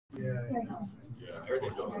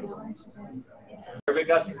Everything's going good. Everybody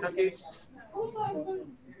got some cookies?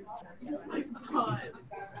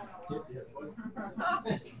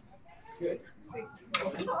 Good.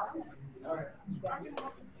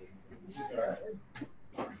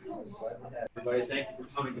 Everybody, thank you for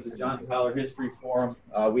coming to the John Tyler History Forum.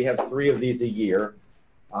 We have 3 of these a year.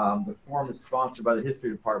 The forum is sponsored by the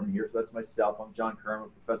History Department here, so that's myself. I'm John Kerman,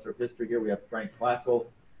 Professor of History here. We have Frank Clackle,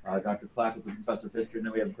 Dr. Clackle is a Professor of History, and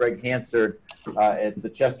then we have Greg Hansard at the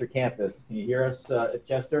Chester campus. Can you hear us at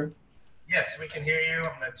Chester? Yes, we can hear you.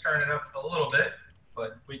 I'm going to turn it up a little bit,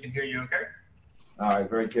 but we can hear you okay. All right,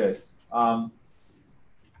 very good.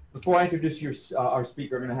 Before I introduce our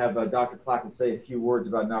speaker, I'm going to have Dr. Clackle say a few words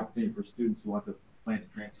about an opportunity for students who want to plan to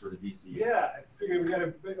transfer to VCU. Yeah, I figured we got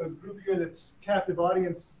a group here that's captive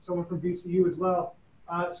audience, someone from VCU as well.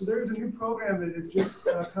 So there is a new program that has just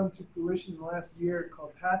come to fruition in the last year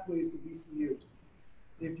called Pathways to VCU.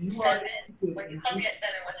 If you are interested in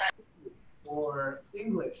or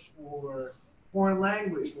English or foreign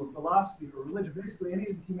language or philosophy or religion, basically any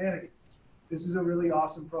of the humanities, this is a really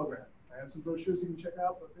awesome program. I have some brochures you can check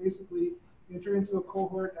out, but basically you enter into a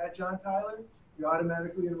cohort at John Tyler, you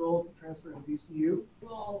automatically enroll to transfer to VCU.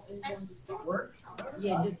 Work?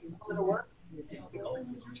 Yeah, this is going to work. So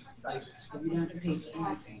you don't have to pay for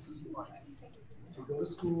anything. To go to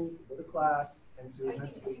school, go to class, and to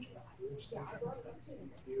eventually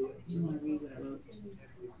You want to read what I wrote?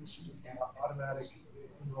 automatic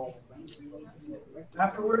enrollment.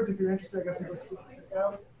 Afterwards, if you're interested, I guess we can check this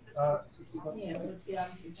out. Yeah, let's see, I'm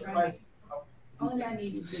trying to. All I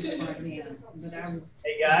need is this part now, but I was.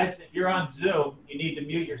 Hey guys, if you're on Zoom, you need to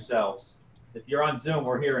mute yourselves. If you're on Zoom,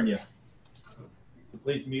 we're hearing you. So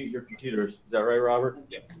please mute your computers. Is that right, Robert?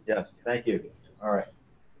 Yeah. Yes, thank you. All right.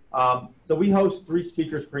 So we host 3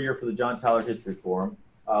 speakers per year for the John Tyler History Forum.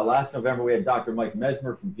 Last November, we had Dr. Mike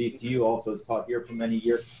Mesmer from VCU, also has taught here for many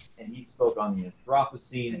years, and he spoke on the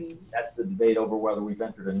Anthropocene. That's the debate over whether we've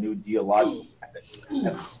entered a new geological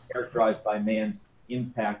epoch characterized by man's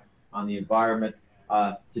impact on the environment.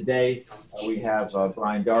 Today, we have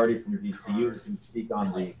Brian Daugherty from VCU who can speak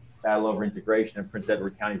on the battle over integration in Prince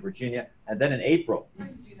Edward County, Virginia. And then in April,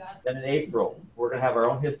 we're going to have our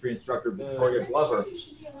own history instructor, Victoria Glover.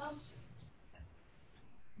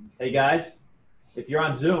 Hey guys, if you're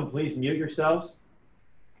on Zoom, please mute yourselves.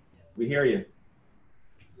 We hear you.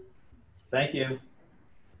 Thank you.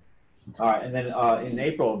 All right, and then in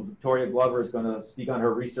April, Victoria Glover is going to speak on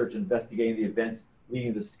her research investigating the events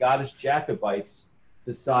leading the Scottish Jacobites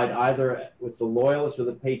to side either with the Loyalists or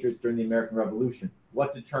the Patriots during the American Revolution.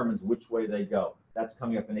 What determines which way they go? That's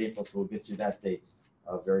coming up in April, so we'll get you that date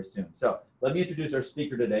very soon. So let me introduce our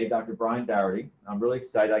speaker today, Dr. Brian Daugherty. I'm really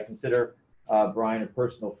excited. I consider Brian a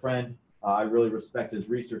personal friend. I really respect his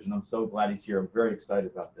research, and I'm so glad he's here. I'm very excited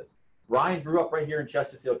about this. Brian grew up right here in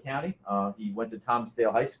Chesterfield County. He went to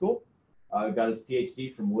Thomasdale High School, got his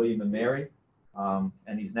PhD from William and Mary,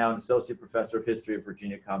 and he's now an associate professor of history at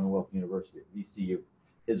Virginia Commonwealth University, VCU.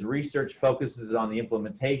 His research focuses on the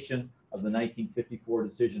implementation of the 1954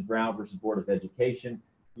 decision Brown versus Board of Education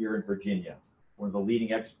here in Virginia, one of the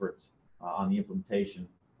leading experts on the implementation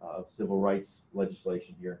of civil rights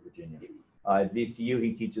legislation here in Virginia. At VCU,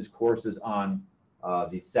 he teaches courses on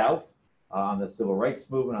the South, on the civil rights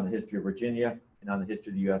movement, on the history of Virginia, and on the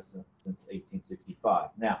history of the U.S. since 1865.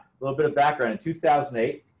 Now, a little bit of background. In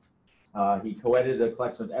 2008, he co-edited a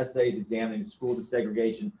collection of essays examining school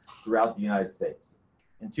desegregation throughout the United States.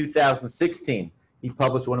 In 2016, he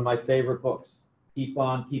published one of my favorite books, Keep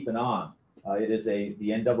On, Keepin' On. It is the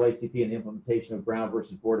NAACP and the implementation of Brown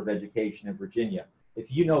versus Board of Education in Virginia.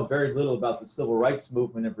 If you know very little about the civil rights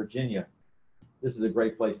movement in Virginia, this is a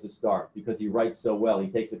great place to start because he writes so well. He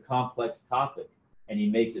takes a complex topic and he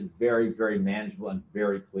makes it very, very manageable and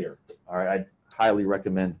very clear. All right, I highly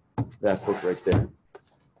recommend that book right there.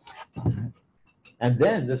 And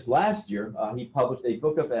then this last year, he published a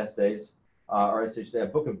book of essays, or I should say a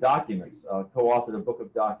book of documents, co-authored a book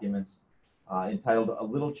of documents entitled A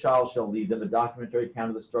Little Child Shall Lead Them, a documentary account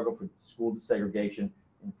of the struggle for school desegregation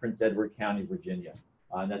in Prince Edward County, Virginia.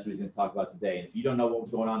 And that's what he's going to talk about today. And if you don't know what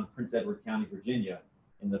was going on in Prince Edward County, Virginia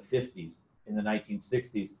in the 50s, in the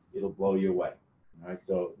 1960s, it'll blow you away. All right,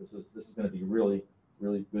 so this is going to be really,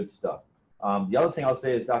 really good stuff. The other thing I'll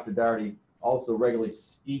say is Dr. Daugherty also regularly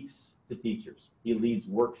speaks to teachers. He leads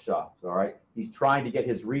workshops, all right? He's trying to get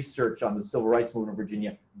his research on the civil rights movement in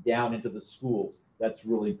Virginia down into the schools. That's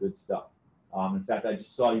really good stuff. In fact, I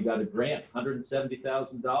just saw you got a grant,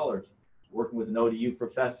 $170,000, working with an ODU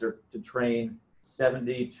professor to train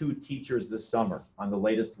 72 teachers this summer on the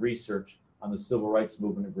latest research on the civil rights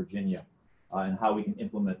movement in Virginia and how we can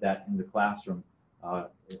implement that in the classroom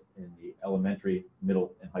elementary,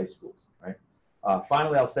 middle, and high schools, right?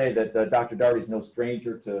 Finally, I'll say that Dr. Daugherty is no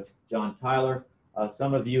stranger to John Tyler.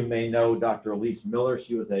 Some of you may know Dr. Elise Miller.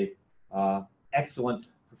 She was a excellent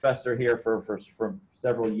professor here for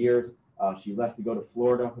several years. She left to go to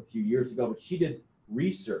Florida a few years ago, but she did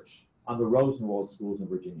research on the Rosenwald schools in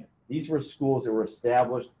Virginia. These were schools that were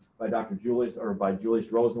established by Julius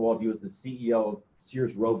Rosenwald. He was the CEO of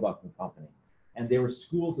Sears Roebuck and Company. And they were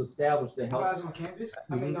schools established to help. On campus?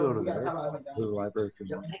 We can go to the library.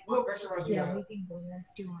 Yeah, we can go there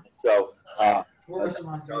if you want. So, at We'll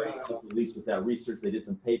least with that research, they did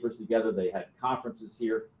some papers together. They had conferences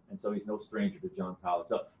here, and so he's no stranger to John Tyler.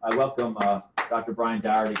 So I welcome Dr. Brian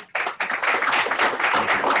Daugherty.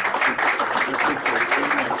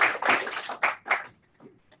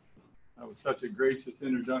 That was such a gracious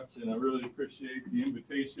introduction. I really appreciate the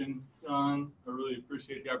invitation, John. I really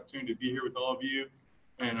appreciate the opportunity to be here with all of you.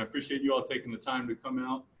 And I appreciate you all taking the time to come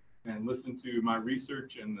out and listen to my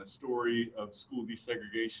research and the story of school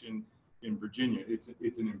desegregation in Virginia. It's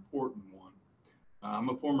an important one. I'm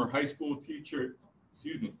a former high school teacher,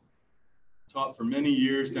 taught for many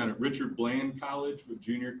years down at Richard Bland College, with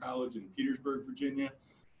junior college in Petersburg, Virginia,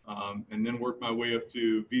 and then worked my way up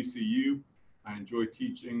to VCU. I enjoy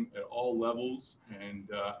teaching at all levels, and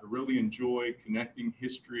I really enjoy connecting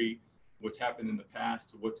history, what's happened in the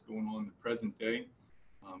past, to what's going on in the present day.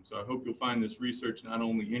 So I hope you'll find this research not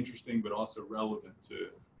only interesting, but also relevant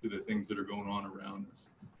to the things that are going on around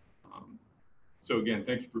us. So again,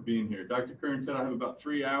 thank you for being here. Dr. Kern said I have about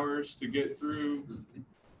 3 hours to get through.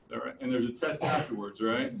 All right. And there's a test afterwards,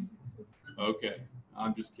 right? Okay,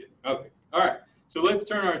 I'm just kidding. Okay, all right. So let's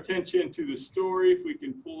turn our attention to the story. If we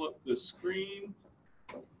can pull up the screen.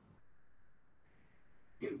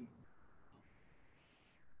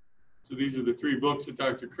 So these are the 3 books that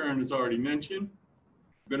Dr. Kern has already mentioned.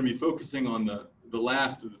 I'm going to be focusing on the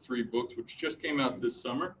last of the 3 books, which just came out this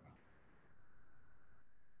summer.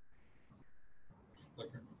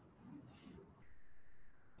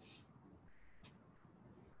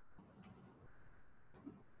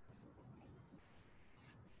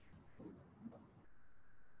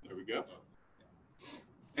 There we go.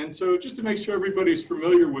 And so just to make sure everybody's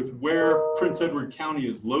familiar with where Prince Edward County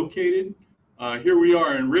is located, here we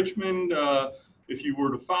are in Richmond. If you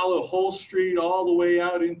were to follow Hull Street all the way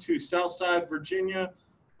out into Southside Virginia,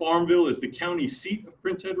 Farmville is the county seat of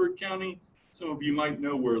Prince Edward County. Some of you might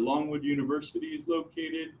know where Longwood University is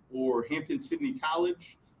located, or Hampton-Sydney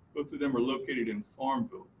College. Both of them are located in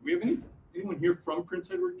Farmville. Do we have anyone here from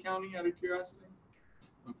Prince Edward County, out of curiosity?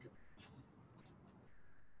 Okay.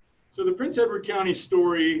 So the Prince Edward County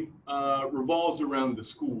story revolves around the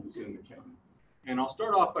schools in the county. And I'll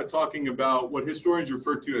start off by talking about what historians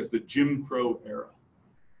refer to as the Jim Crow era.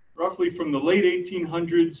 Roughly from the late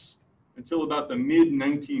 1800s until about the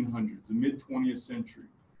mid-1900s, the mid-20th century.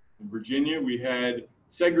 In Virginia, we had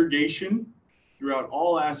segregation throughout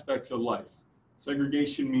all aspects of life.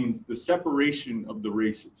 Segregation means the separation of the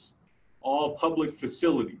races. All public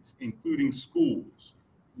facilities, including schools,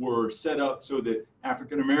 were set up so that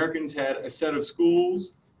African Americans had a set of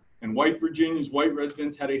schools and white Virginians, white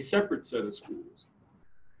residents, had a separate set of schools.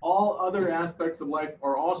 All other aspects of life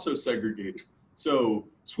are also segregated. So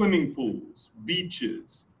swimming pools,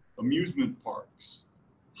 beaches, amusement parks,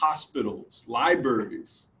 hospitals,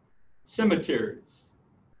 libraries, cemeteries,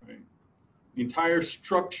 right? The entire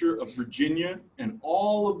structure of Virginia and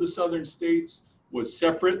all of the southern states was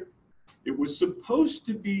separate. It was supposed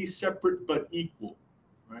to be separate but equal,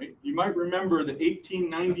 right? You might remember the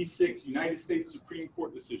 1896 United States Supreme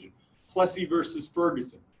Court decision, Plessy versus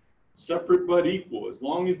Ferguson. Separate but equal. As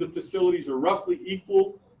long as the facilities are roughly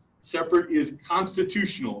equal, separate is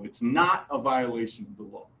constitutional. It's not a violation of the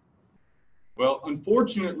law. Well,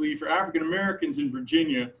 unfortunately for African Americans in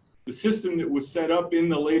Virginia, the system that was set up in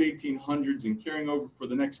the late 1800s and carrying over for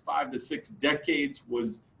the next 5 to 6 decades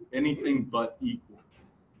was anything but equal.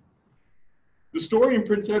 The story in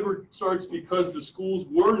Prince Edward starts because the schools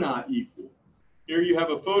were not equal. Here you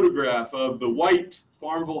have a photograph of the white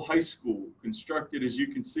Farmville High School, constructed, as you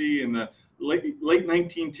can see, in the late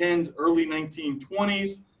 1910s, early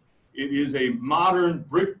 1920s. It is a modern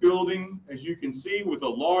brick building, as you can see, with a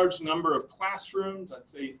large number of classrooms. I'd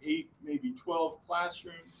say 8, maybe 12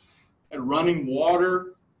 classrooms. Had running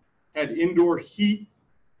water, had indoor heat,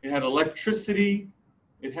 it had electricity.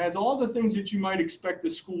 It has all the things that you might expect a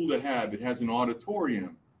school to have. It has an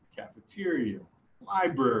auditorium, cafeteria,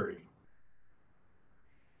 library.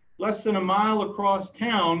 Less than a mile across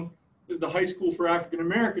town is the high school for African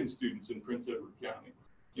American students in Prince Edward County,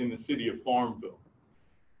 in the city of Farmville.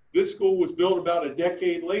 This school was built about a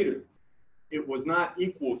decade later. It was not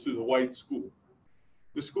equal to the white school.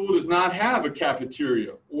 The school does not have a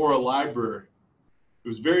cafeteria or a library. It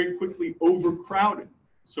was very quickly overcrowded.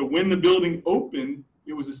 So when the building opened,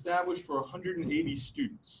 it was established for 180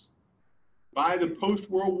 students. By the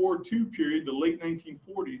post-World War II period, the late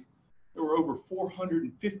 1940s, there were over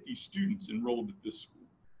 450 students enrolled at this school.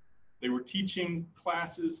 They were teaching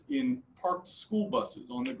classes in parked school buses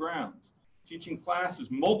on the grounds, teaching classes,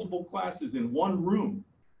 multiple classes in one room.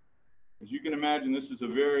 As you can imagine, this is a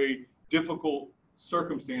very difficult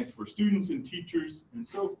circumstance for students and teachers and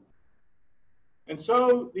so forth. And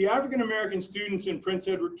so the African American students in Prince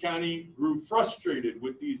Edward County grew frustrated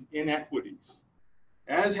with these inequities,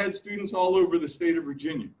 as had students all over the state of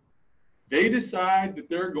Virginia. They decide that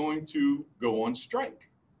they're going to go on strike.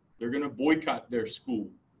 They're going to boycott their school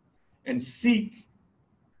and seek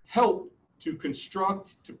help to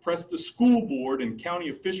press the school board and county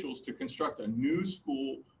officials to construct a new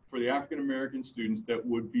school for the African American students that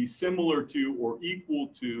would be similar to or equal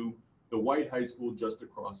to the white high school just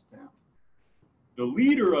across town. The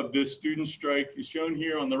leader of this student strike is shown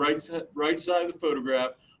here on the right side of the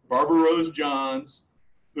photograph, Barbara Rose Johns,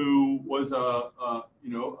 who was a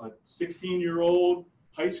 16-year-old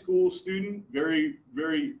high school student, very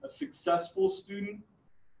successful student,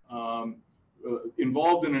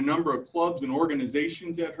 involved in a number of clubs and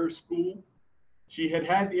organizations at her school. She had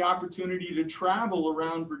had the opportunity to travel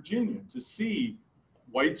around Virginia to see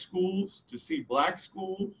white schools, to see black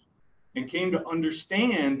schools, and came to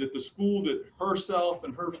understand that the school that herself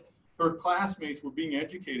and her classmates were being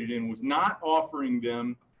educated in was not offering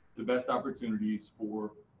them the best opportunities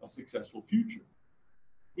for a successful future.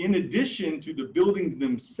 In addition to the buildings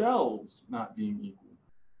themselves not being equal,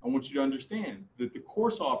 I want you to understand that the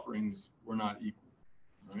course offerings were not equal,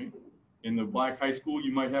 right? In the black high school,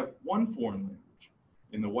 you might have one foreign language.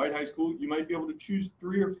 In the white high school, you might be able to choose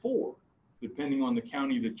 3 or 4, depending on the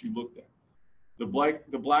county that you looked at.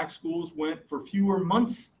 The black schools went for fewer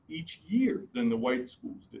months each year than the white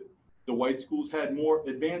schools did. The white schools had more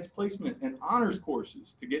advanced placement and honors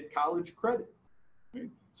courses to get college credit. Right?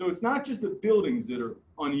 So it's not just the buildings that are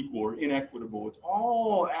unequal or inequitable, it's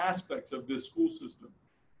all aspects of this school system,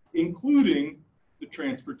 including the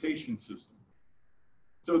transportation system.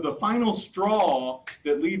 So the final straw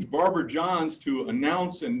that leads Barbara Johns to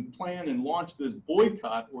announce and plan and launch this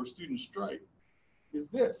boycott or student strike is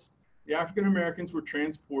this. The African Americans were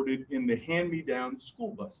transported in the hand-me-down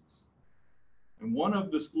school buses. And one of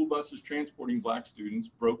the school buses transporting black students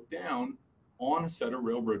broke down on a set of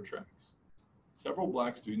railroad tracks. Several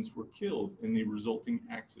black students were killed in the resulting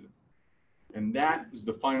accident. And that is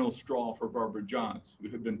the final straw for Barbara Johns, who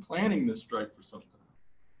had been planning this strike for some time,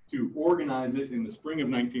 to organize it in the spring of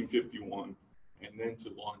 1951 and then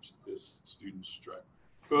to launch this student strike.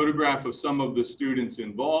 Photograph of some of the students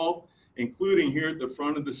involved, including here at the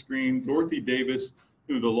front of the screen, Dorothy Davis,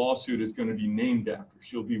 who the lawsuit is going to be named after.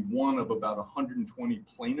 She'll be one of about 120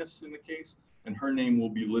 plaintiffs in the case, and her name will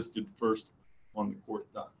be listed first on the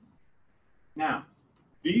court document. Now,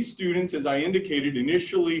 these students, as I indicated,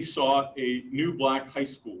 initially sought a new black high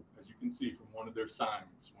school, as you can see from one of their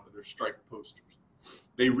signs, one of their strike posters.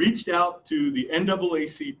 They reached out to the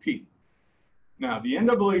NAACP. Now, the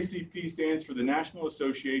NAACP stands for the National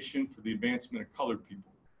Association for the Advancement of Colored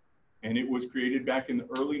People, and it was created back in the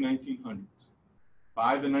early 1900s.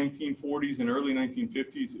 By the 1940s and early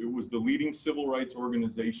 1950s, it was the leading civil rights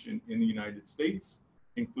organization in the United States,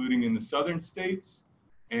 including in the southern states.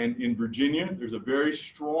 And in Virginia, there's a very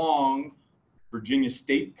strong Virginia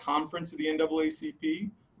State Conference of the NAACP,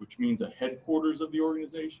 which means a headquarters of the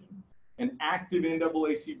organization, and active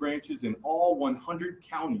NAACP branches in all 100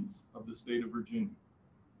 counties of the state of Virginia.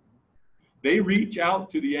 They reach out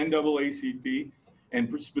to the NAACP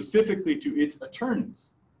and specifically to its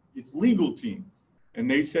attorneys, its legal team. And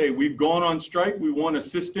they say, we've gone on strike. We want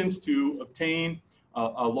assistance to obtain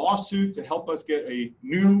a lawsuit to help us get a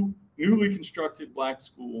newly constructed black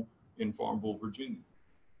school in Farmville, Virginia.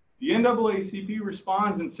 The NAACP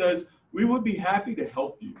responds and says, we would be happy to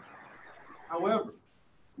help you. However,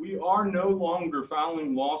 we are no longer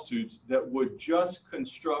filing lawsuits that would just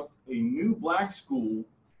construct a new black school,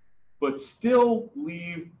 but still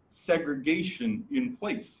leave segregation in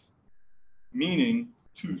place, meaning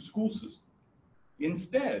 2 school systems.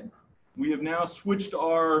 Instead, we have now switched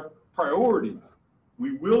our priorities.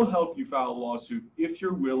 We will help you file a lawsuit if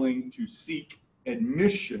you're willing to seek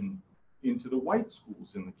admission into the white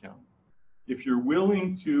schools in the county. If you're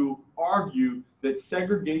willing to argue that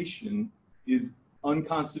segregation is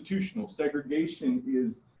unconstitutional, segregation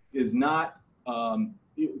is not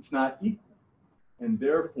it's not equal, and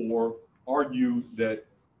therefore argue that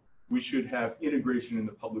we should have integration in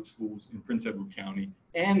the public schools in Prince Edward County,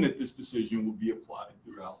 and that this decision will be applied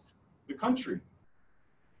throughout the country.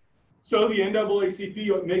 So the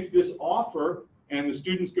NAACP makes this offer, and the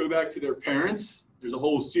students go back to their parents. There's a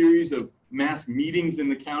whole series of mass meetings in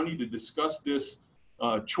the county to discuss this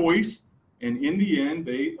choice. And in the end,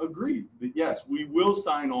 they agreed that yes, we will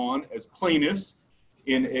sign on as plaintiffs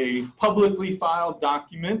in a publicly filed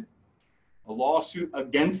document, a lawsuit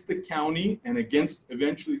against the county and against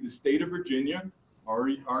eventually the state of Virginia,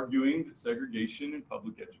 arguing that segregation in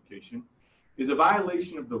public education is a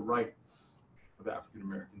violation of the rights of African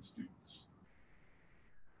American students.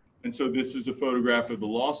 And so this is a photograph of the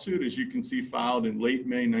lawsuit, as you can see, filed in late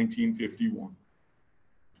May 1951.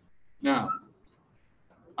 Now,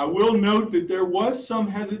 I will note that there was some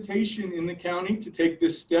hesitation in the county to take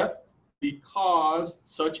this step because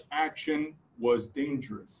such action was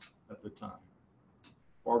dangerous at the time.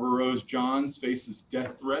 Barbara Rose Johns faces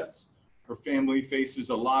death threats. Her family faces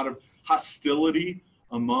a lot of hostility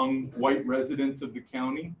among white residents of the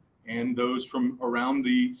county and those from around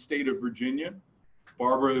the state of Virginia.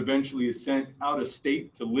 Barbara eventually is sent out of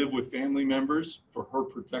state to live with family members for her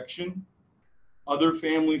protection. Other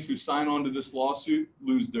families who sign on to this lawsuit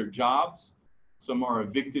lose their jobs. Some are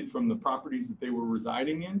evicted from the properties that they were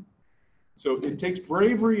residing in. So it takes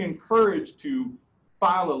bravery and courage to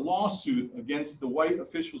file a lawsuit against the white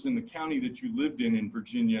officials in the county that you lived in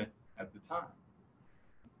Virginia at the time.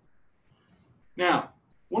 Now,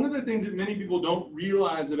 one of the things that many people don't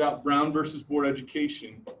realize about Brown versus Board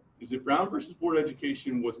Education is that Brown versus Board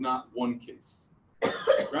Education was not one case.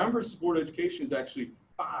 Brown versus Board Education is actually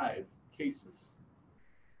 5 cases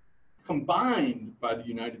combined by the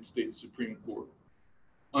United States Supreme Court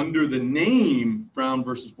under the name Brown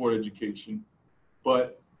versus Board Education,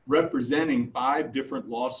 but representing 5 different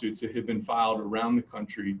lawsuits that have been filed around the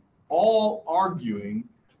country, all arguing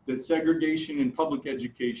that segregation in public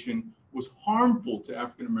education was harmful to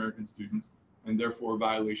African American students and therefore a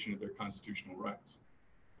violation of their constitutional rights.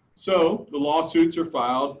 So the lawsuits are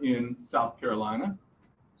filed in South Carolina,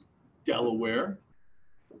 Delaware,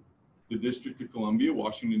 the District of Columbia,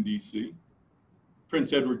 Washington, D.C.,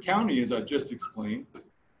 Prince Edward County, as I just explained,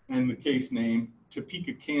 and the case name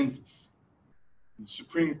Topeka, Kansas. The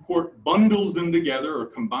Supreme Court bundles them together or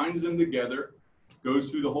combines them together,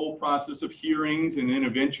 goes through the whole process of hearings, and then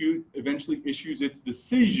eventually issues its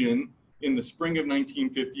decision in the spring of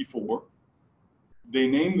 1954. They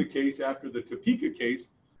named the case after the Topeka case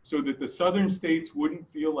so that the southern states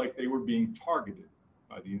wouldn't feel like they were being targeted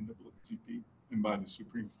by the NAACP and by the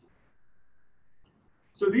Supreme Court.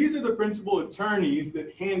 So these are the principal attorneys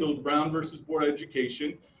that handled Brown versus Board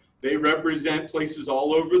Education. They represent places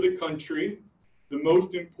all over the country. The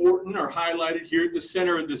most important are highlighted here at the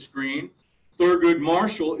center of the screen. Thurgood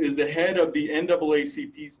Marshall is the head of the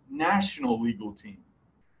NAACP's national legal team.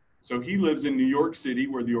 So he lives in New York City,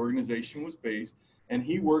 where the organization was based, and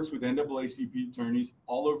he works with NAACP attorneys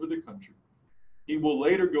all over the country. He will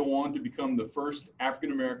later go on to become the first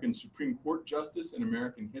African-American Supreme Court justice in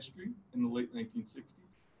American history in the late 1960s.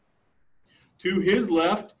 To his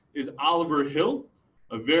left is Oliver Hill,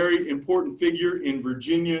 a very important figure in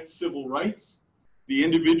Virginia civil rights, the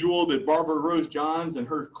individual that Barbara Rose Johns and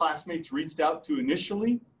her classmates reached out to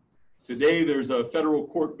initially. Today, there's a federal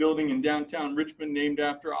court building in downtown Richmond named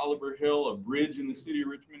after Oliver Hill, a bridge in the city of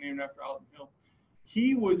Richmond named after Oliver Hill.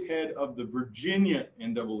 He was head of the Virginia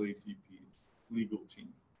NAACP legal team.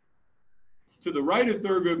 To the right of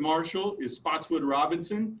Thurgood Marshall is Spotswood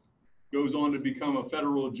Robinson, goes on to become a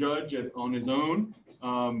federal judge on his own,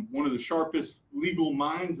 one of the sharpest legal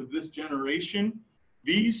minds of this generation.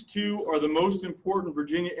 These two are the most important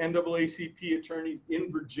Virginia NAACP attorneys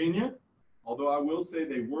in Virginia, although I will say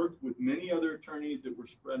they worked with many other attorneys that were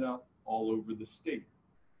spread out all over the state.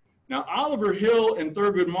 Now, Oliver Hill and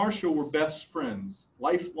Thurgood Marshall were best friends,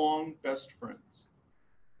 lifelong best friends.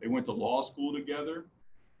 They went to law school together.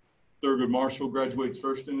 Thurgood Marshall graduates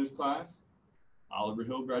first in his class. Oliver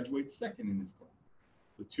Hill graduates second in his class.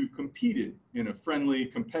 The two competed in a friendly,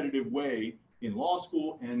 competitive way in law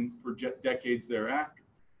school and for decades thereafter.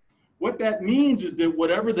 What that means is that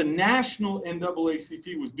whatever the national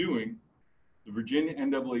NAACP was doing, the Virginia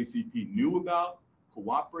NAACP knew about,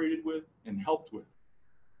 cooperated with, and helped with.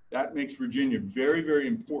 That makes Virginia very, very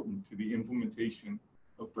important to the implementation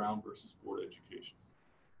of Brown versus Board Education.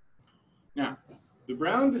 Now, the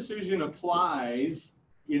Brown decision applies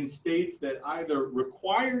in states that either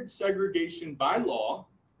required segregation by law,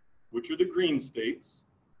 which are the green states,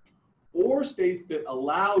 or states that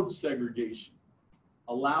allowed segregation,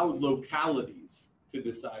 allowed localities to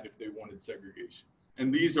decide if they wanted segregation.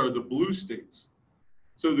 And these are the blue states.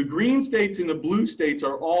 So the green states and the blue states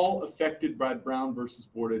are all affected by Brown versus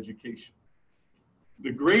Board education.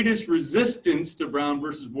 The greatest resistance to Brown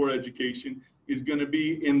versus Board education is going to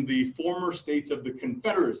be in the former states of the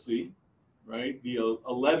Confederacy, right? The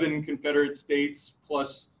 11 Confederate states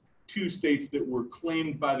plus 2 states that were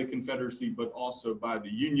claimed by the Confederacy, but also by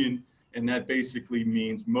the Union. And that basically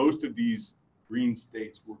means most of these green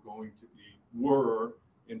states were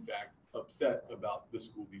in fact, upset about the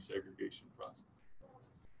school desegregation process.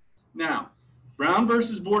 Now, Brown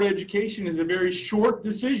versus Board education is a very short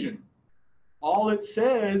decision. All it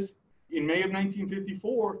says in May of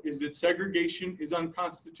 1954 is that segregation is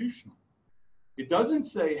unconstitutional. It doesn't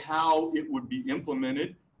say how it would be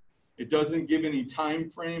implemented. It doesn't give any time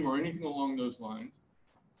frame or anything along those lines.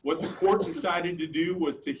 What the court decided to do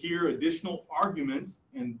was to hear additional arguments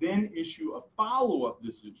and then issue a follow-up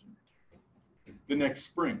decision the next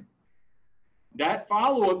spring. That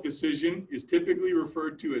follow-up decision is typically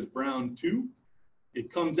referred to as Brown 2. It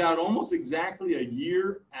comes out almost exactly a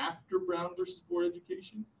year after Brown versus Board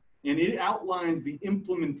education, and it outlines the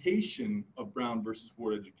implementation of Brown versus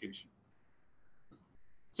Board education.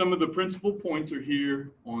 Some of the principal points are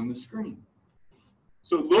here on the screen.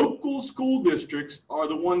 So local school districts are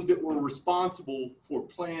the ones that were responsible for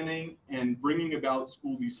planning and bringing about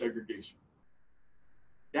school desegregation.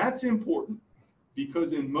 That's important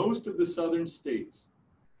because in most of the southern states,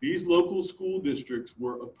 these local school districts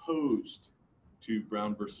were opposed to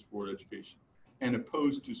Brown versus Board education and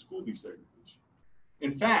opposed to school desegregation.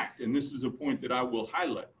 In fact, and this is a point that I will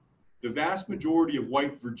highlight, the vast majority of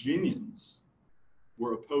white Virginians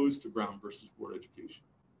were opposed to Brown versus Board education.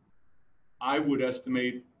 I would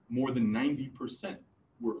estimate more than 90%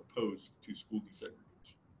 were opposed to school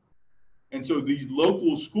desegregation. And so these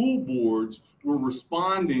local school boards were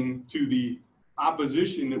responding to the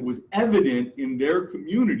opposition that was evident in their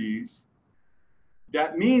communities.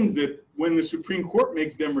 That means that when the Supreme Court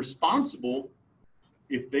makes them responsible,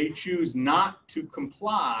 if they choose not to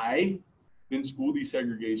comply, then school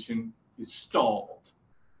desegregation is stalled.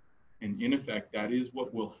 And in effect, that is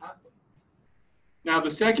what will happen. Now, the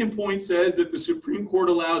second point says that the Supreme Court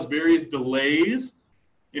allows various delays.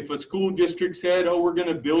 If a school district said, oh, we're going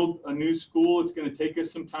to build a new school, it's going to take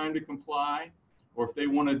us some time to comply. Or if they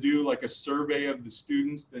want to do like a survey of the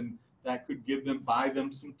students, then that could buy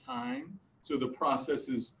them some time. So the process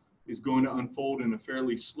is going to unfold in a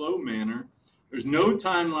fairly slow manner. There's no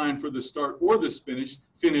timeline for the start or the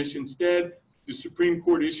finish. Instead, the Supreme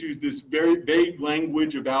Court issues this very vague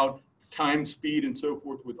language about time, speed, and so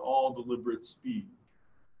forth with all deliberate speed.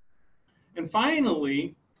 And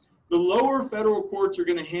finally, the lower federal courts are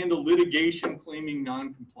going to handle litigation claiming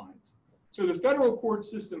noncompliance. So the federal court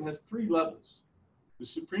system has 3 levels. The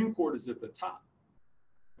Supreme Court is at the top.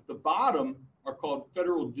 At the bottom are called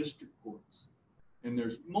federal district courts. And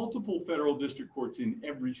there's multiple federal district courts in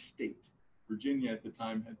every state. Virginia at the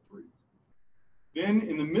time had 3. Then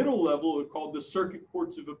in the middle level are called the circuit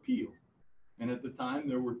courts of appeal. And at the time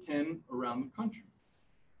there were 10 around the country.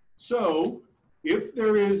 So if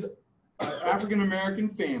there is an African-American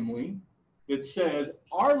family that says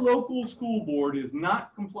our local school board is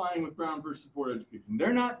not complying with Brown versus Board education,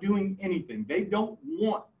 they're not doing anything, they don't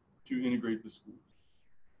want to integrate the schools,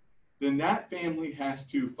 then that family has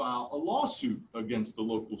to file a lawsuit against the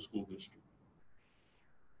local school district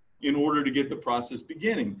in order to get the process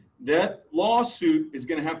beginning. That lawsuit is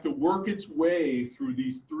going to have to work its way through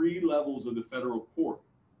these 3 levels of the federal court,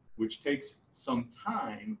 which takes some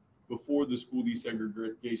time before the school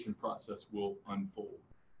desegregation process will unfold.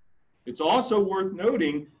 It's also worth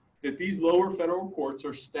noting that these lower federal courts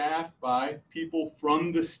are staffed by people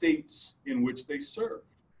from the states in which they serve.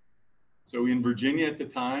 So in Virginia at the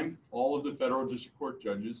time, all of the federal district court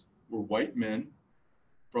judges were white men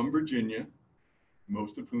from Virginia,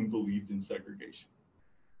 most of whom believed in segregation.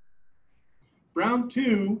 Brown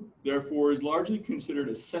 2, therefore, is largely considered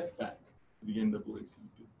a setback for the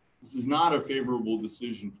NAACP. This is not a favorable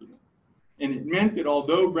decision for them. And it meant that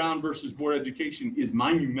although Brown versus Board education is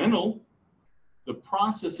monumental, the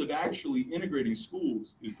process of actually integrating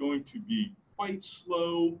schools is going to be quite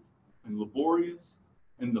slow and laborious,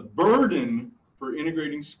 and the burden for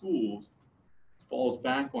integrating schools falls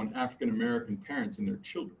back on African-American parents and their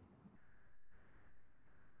children.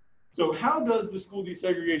 So how does the school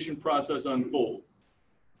desegregation process unfold?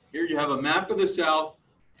 Here you have a map of the South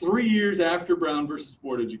 3 years after Brown versus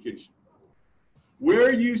Board education.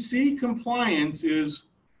 Where you see compliance is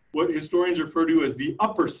what historians refer to as the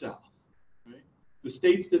Upper South, right? The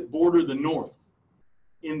states that border the North.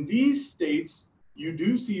 In these states, you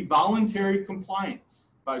do see voluntary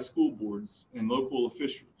compliance by school boards and local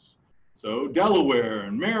officials. So Delaware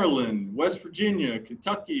and Maryland, West Virginia,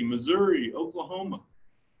 Kentucky, Missouri, Oklahoma.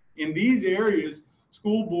 In these areas,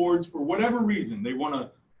 school boards, for whatever reason, they want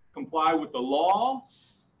to comply with the law,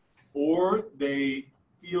 or they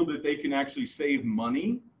feel that they can actually save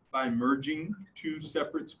money by merging two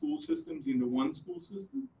separate school systems into one school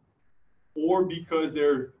system, or because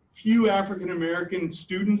there are few African American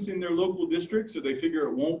students in their local district, so they figure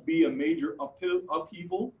it won't be a major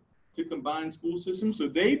upheaval to combine school systems. So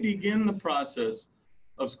they begin the process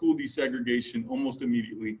of school desegregation almost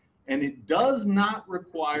immediately, and it does not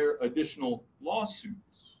require additional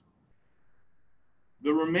lawsuits.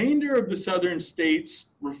 The remainder of the southern states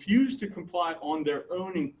refuse to comply on their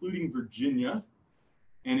own, including Virginia,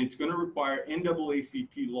 and it's going to require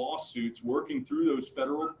NAACP lawsuits working through those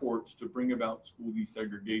federal courts to bring about school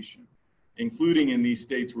desegregation, including in these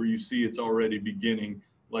states where you see it's already beginning,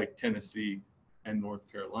 like Tennessee and North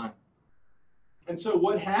Carolina. And so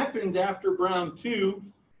what happens after Brown 2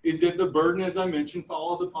 is that the burden, as I mentioned,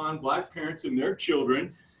 falls upon Black parents and their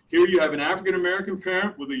children. Here you have an African-American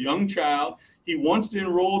parent with a young child. He wants to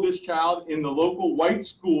enroll this child in the local white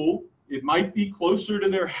school. It might be closer to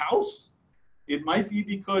their house. It might be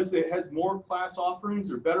because it has more class offerings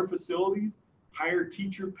or better facilities, higher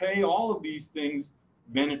teacher pay. All of these things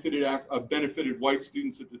benefited white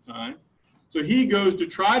students at the time. So he goes to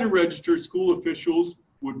try to register. School officials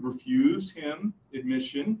would refuse him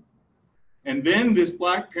admission. And then this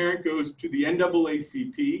Black parent goes to the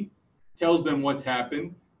NAACP, tells them what's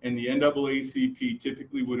happened, and the NAACP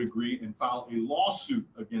typically would agree and file a lawsuit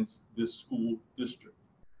against this school district.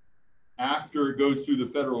 After it goes through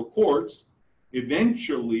the federal courts,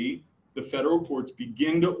 eventually the federal courts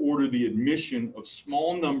begin to order the admission of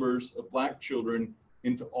small numbers of Black children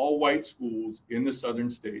into all white schools in the southern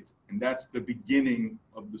states, and that's the beginning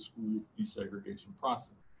of the school desegregation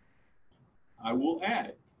process. I will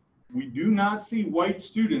add, we do not see white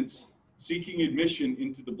students seeking admission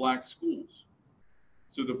into the Black schools.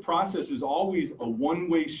 So the process is always a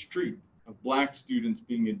one-way street of Black students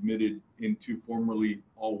being admitted into formerly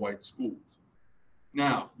all-white schools.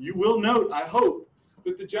 Now, you will note, I hope,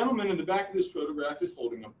 that the gentleman in the back of this photograph is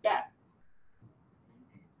holding a bat.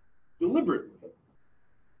 Deliberately.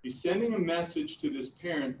 He's sending a message to this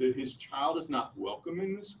parent that his child is not welcome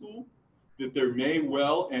in the school, that there may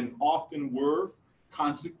well and often were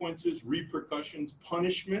consequences, repercussions,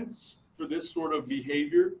 punishments for this sort of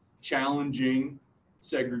behavior, challenging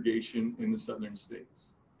segregation in the southern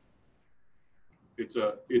states. It's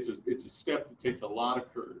a step that takes a lot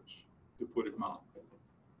of courage, to put it mildly.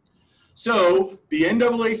 So the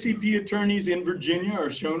NAACP attorneys in Virginia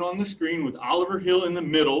are shown on the screen with Oliver Hill in the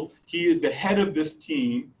middle. He is the head of this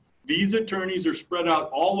team. These attorneys are spread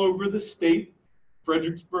out all over the state: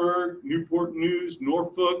 Fredericksburg, Newport News,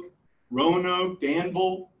 Norfolk, Roanoke,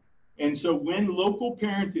 Danville. And so when local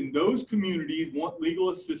parents in those communities want legal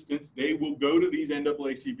assistance, they will go to these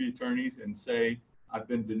NAACP attorneys and say, I've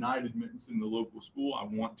been denied admittance in the local school. I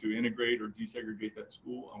want to integrate or desegregate that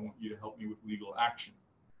school. I want you to help me with legal action.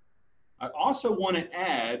 I also want to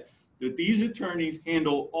add that these attorneys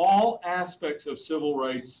handle all aspects of civil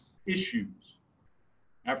rights issues.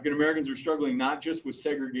 African Americans are struggling not just with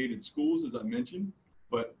segregated schools, as I mentioned,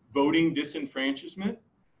 but voting disenfranchisement.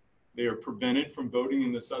 They are prevented from voting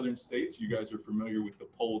in the southern states. You guys are familiar with the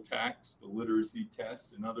poll tax, the literacy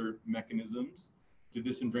test, and other mechanisms to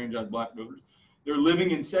disenfranchise Black voters. They're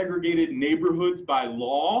living in segregated neighborhoods by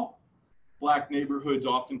law. Black neighborhoods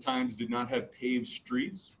oftentimes did not have paved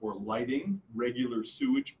streets or lighting, regular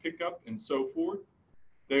sewage pickup, and so forth.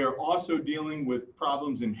 They are also dealing with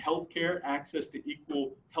problems in healthcare, access to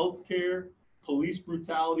equal healthcare, police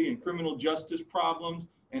brutality and criminal justice problems,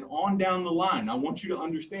 and on down the line. I want you to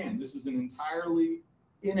understand this is an entirely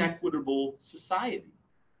inequitable society.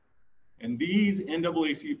 And these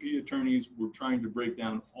NAACP attorneys were trying to break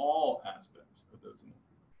down all aspects of those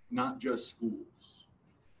inequities, not just schools.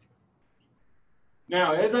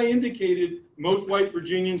 Now, as I indicated, most white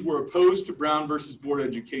Virginians were opposed to Brown versus Board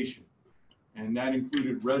education, and that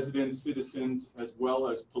included residents, citizens, as well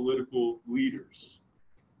as political leaders.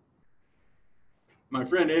 My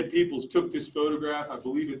friend Ed Peoples took this photograph, I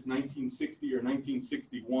believe it's 1960 or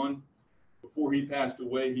 1961. Before he passed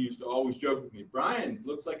away, he used to always joke with me, Brian,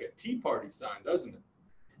 looks like a Tea Party sign, doesn't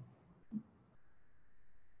it?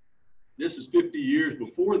 This is 50 years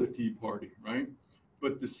before the Tea Party, right?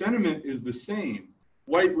 But the sentiment is the same.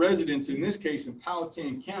 White residents, in this case in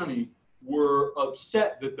Powhatan County, were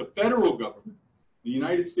upset that the federal government, the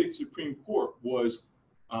United States Supreme Court, was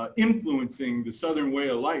influencing the Southern way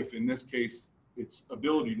of life, in this case, its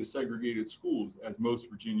ability to segregate its schools, as most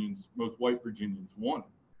white Virginians wanted.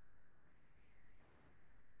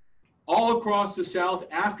 All across the South,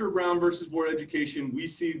 after Brown versus Board Education, we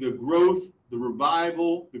see the growth, the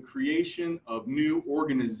revival, the creation of new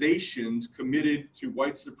organizations committed to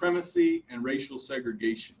white supremacy and racial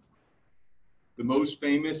segregation. The most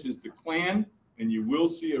famous is the Klan, and you will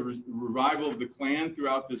see a revival of the Klan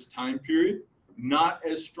throughout this time period. Not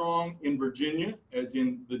as strong in Virginia as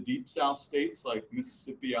in the deep South states like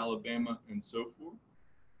Mississippi, Alabama, and so forth.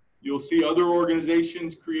 You'll see other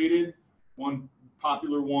organizations created. One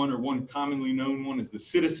popular one, or one commonly known one, is the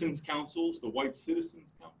Citizens Councils, the White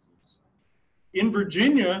Citizens Councils. In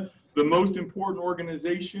Virginia, the most important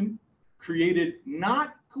organization created,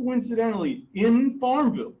 not coincidentally, in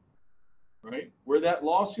Farmville, right, where that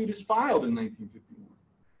lawsuit is filed in 1951,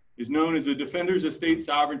 is known as the Defenders of State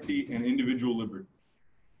Sovereignty and Individual Liberty.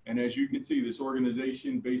 And as you can see, this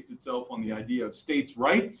organization based itself on the idea of states'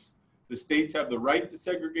 rights. The states have the right to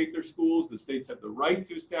segregate their schools. The states have the right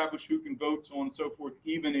to establish who can vote, so on and so forth,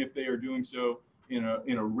 even if they are doing so in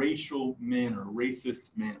a racial manner, a racist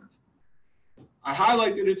manner. I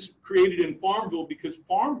highlight that it's created in Farmville because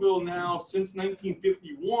Farmville now, since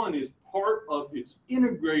 1951, is it's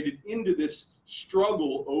integrated into this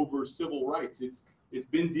struggle over civil rights. It's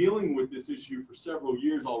been dealing with this issue for several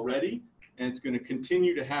years already, and it's going to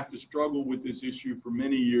continue to have to struggle with this issue for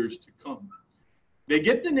many years to come. They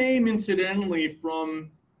get the name, incidentally,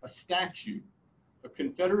 from a statue, a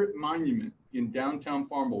Confederate monument in downtown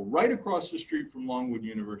Farmville, right across the street from Longwood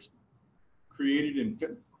University,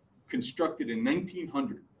 constructed in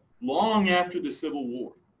 1900, long after the Civil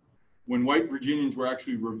War, when white Virginians were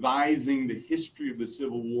actually revising the history of the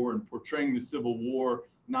Civil War and portraying the Civil War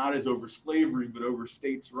not as over slavery, but over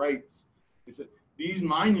states' rights. It's that these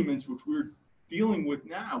monuments, which we're dealing with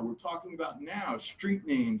now, we're talking about now, street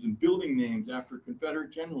names and building names after Confederate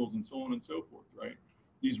generals and so on and so forth, right?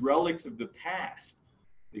 These relics of the past,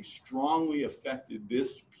 they strongly affected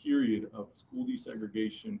this period of school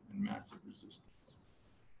desegregation and massive resistance.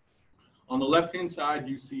 On the left-hand side,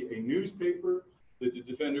 you see a newspaper that the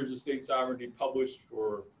Defenders of State Sovereignty published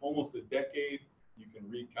for almost a decade. You can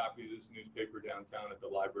read copies of this newspaper downtown at the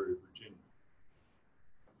Library of Virginia.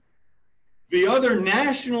 The other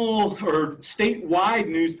national or statewide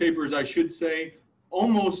newspapers, I should say,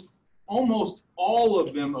 almost all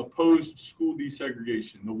of them opposed school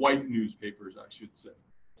desegregation, the white newspapers, I should say.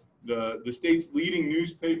 The state's leading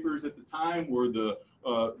newspapers at the time were the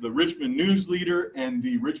Richmond News Leader and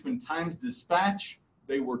the Richmond Times-Dispatch.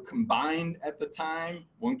 They were combined at the time.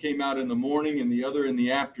 One came out in the morning and the other in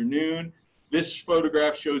the afternoon. This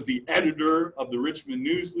photograph shows the editor of the Richmond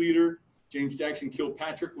News Leader. James Jackson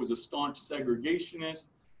Kilpatrick was a staunch segregationist.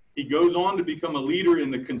 He goes on to become a leader in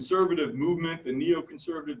the conservative movement, the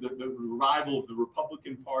neoconservative, the revival of the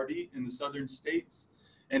Republican Party in the southern states,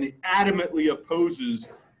 and he adamantly opposes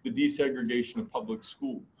the desegregation of public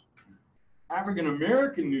schools.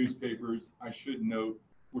 African-American newspapers, I should note,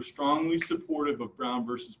 were strongly supportive of Brown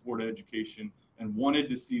versus Board of Education and wanted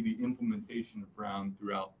to see the implementation of Brown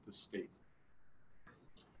throughout the state.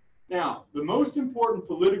 Now, the most important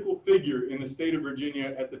political figure in the state of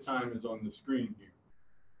Virginia at the time is on the screen here.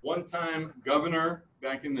 One-time governor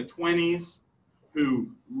back in the 20s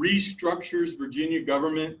who restructures Virginia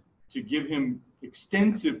government to give him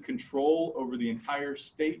extensive control over the entire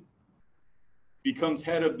state, becomes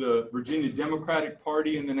head of the Virginia Democratic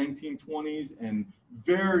Party in the 1920s, and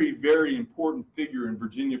very, very important figure in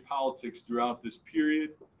Virginia politics throughout this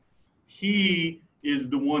period. He is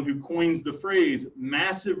the one who coins the phrase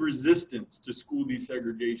massive resistance to school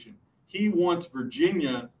desegregation. He wants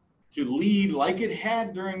Virginia to lead, like it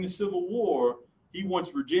had during the Civil War, he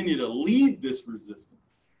wants Virginia to lead this resistance.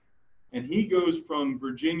 And he goes from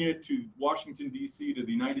Virginia to Washington, D.C. to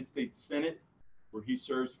the United States Senate, where he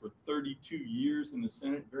serves for 32 years in the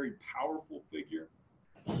Senate, very powerful figure.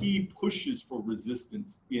 He pushes for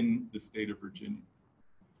resistance in the state of Virginia.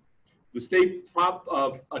 The state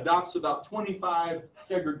adopts about 25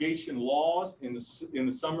 segregation laws in the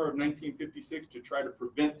summer of 1956 to try to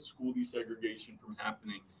prevent school desegregation from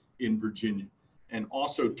happening in Virginia, and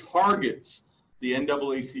also targets the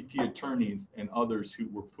NAACP attorneys and others who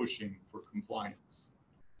were pushing for compliance.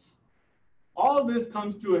 All of this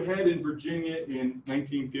comes to a head in Virginia in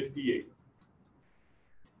 1958.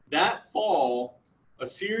 That fall, a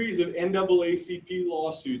series of NAACP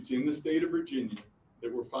lawsuits in the state of Virginia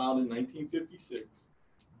that were filed in 1956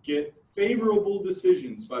 get favorable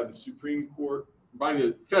decisions by the Supreme Court, by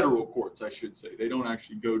the federal courts, I should say. They don't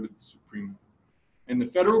actually go to the Supreme Court. And the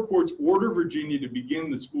federal courts order Virginia to begin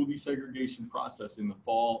the school desegregation process in the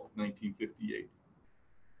fall of 1958.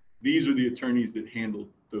 These are the attorneys that handled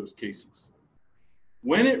those cases.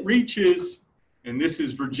 When it reaches And this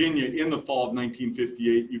is Virginia in the fall of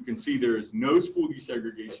 1958. You can see there is no school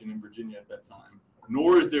desegregation in Virginia at that time,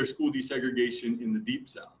 nor is there school desegregation in the Deep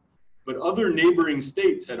South. But other neighboring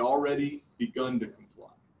states had already begun to comply.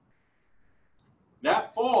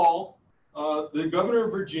 That fall, the governor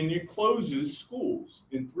of Virginia closes schools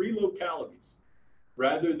in 3 localities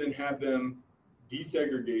rather than have them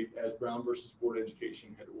desegregate as Brown versus Board of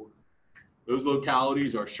Education had ordered. Those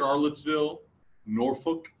localities are Charlottesville,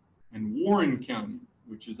 Norfolk, and Warren County,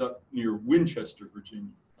 which is up near Winchester,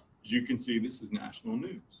 Virginia. As you can see, this is national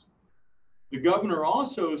news. The governor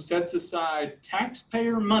also sets aside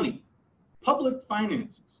taxpayer money, public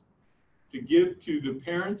finances, to give to the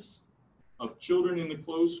parents of children in the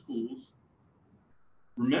closed schools,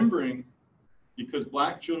 remembering because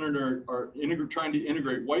black children are trying to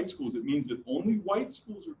integrate white schools, it means that only white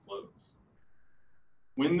schools are closed.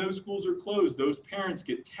 When those schools are closed, those parents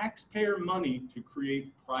get taxpayer money to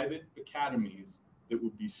create private academies that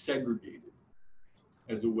would be segregated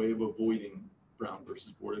as a way of avoiding Brown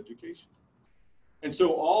versus Board of Education. And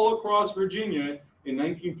so all across Virginia in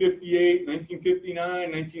 1958, 1959,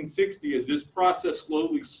 1960, as this process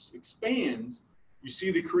slowly expands, you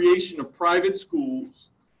see the creation of private schools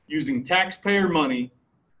using taxpayer money,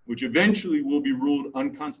 which eventually will be ruled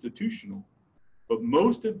unconstitutional. But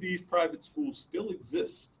most of these private schools still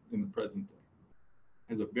exist in the present day.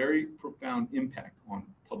 It has a very profound impact on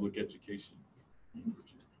public education in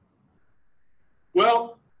Virginia.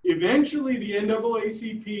 Well, eventually the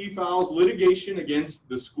NAACP files litigation against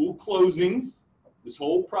the school closings, this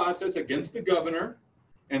whole process against the governor,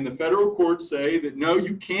 and the federal courts say that no,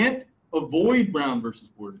 you can't avoid Brown versus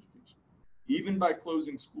Board of Education, even by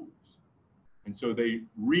closing schools. And so they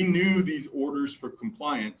renew these orders for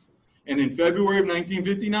compliance. And in February of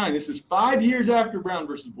 1959, this is 5 years after Brown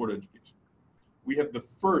versus Board of Education, we have the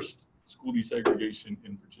first school desegregation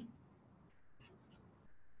in Virginia.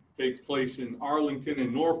 It takes place in Arlington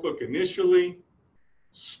and Norfolk initially.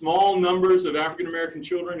 Small numbers of African-American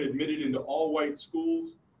children admitted into all-white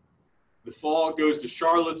schools. The fall goes to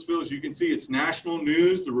Charlottesville. As you can see, it's national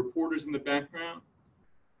news, the reporters in the background.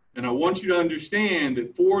 And I want you to understand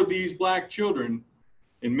that for these black children,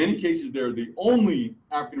 in many cases, they're the only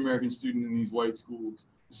African-American student in these white schools.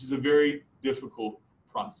 This is a very difficult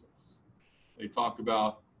process. They talk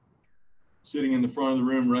about sitting in the front of the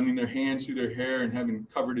room, running their hands through their hair and having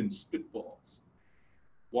covered in spitballs,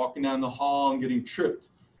 walking down the hall and getting tripped,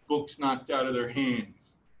 books knocked out of their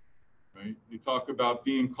hands, right? They talk about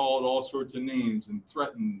being called all sorts of names and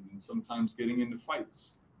threatened and sometimes getting into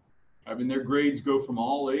fights, having their grades go from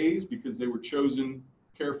all A's because they were chosen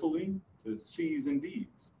carefully to C's and D's,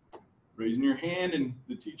 raising your hand and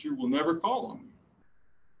the teacher will never call on you,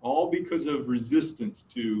 all because of resistance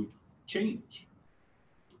to change.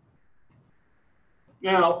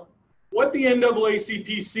 Now, what the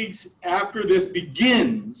NAACP seeks after this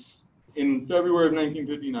begins in February of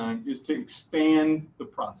 1959 is to expand the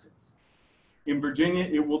process. In Virginia,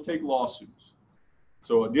 it will take lawsuits.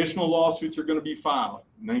 So additional lawsuits are going to be filed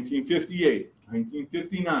in 1958,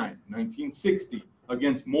 1959, 1960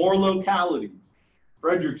 against more localities,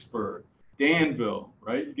 Fredericksburg, Danville,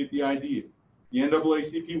 right? You get the idea. The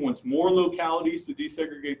NAACP wants more localities to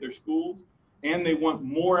desegregate their schools, and they want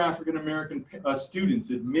more African-American students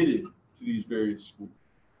admitted to these various schools.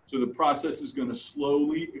 So the process is going to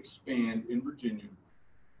slowly expand in Virginia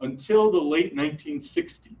until the late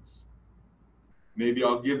 1960s. Maybe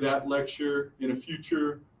I'll give that lecture in a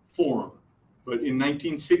future forum. But in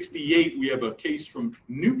 1968, we have a case from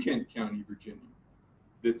New Kent County, Virginia,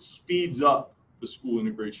 that speeds up the school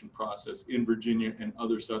integration process in Virginia and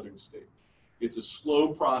other southern states. It's a slow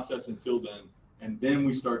process until then, and then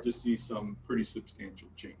we start to see some pretty substantial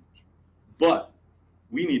change. But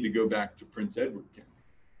we need to go back to Prince Edward County.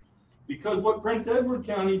 Because what Prince Edward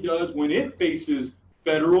County does when it faces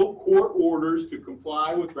federal court orders to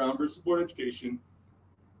comply with Brown versus Board of Education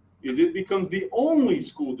is it becomes the only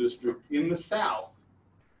school district in the South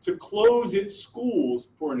to close its schools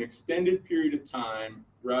for an extended period of time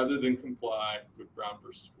rather than comply with Brown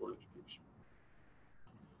versus Board of Education.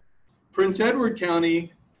 Prince Edward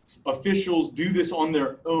County officials do this on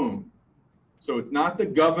their own. So it's not the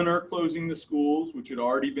governor closing the schools, which had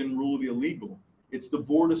already been ruled illegal. It's the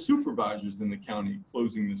Board of Supervisors in the county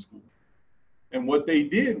closing the school. And what they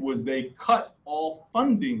did was they cut all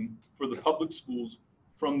funding for the public schools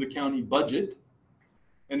from the county budget.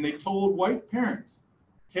 And they told white parents,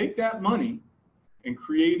 take that money and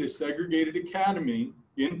create a segregated academy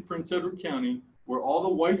in Prince Edward County where all the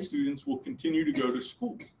white students will continue to go to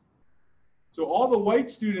school. So all the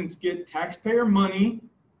white students get taxpayer money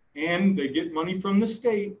and they get money from the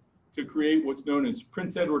state to create what's known as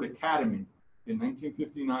Prince Edward Academy. In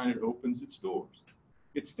 1959, it opens its doors.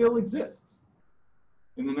 It still exists.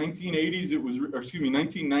 In the 1980s, it was, or excuse me,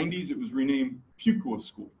 1990s, it was renamed Fuqua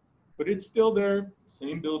School. But it's still there,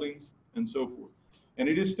 same buildings, and so forth. And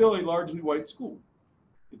it is still a largely white school.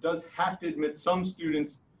 It does have to admit some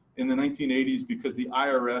students in the 1980s because the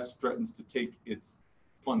IRS threatens to take its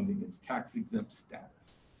funding, its tax-exempt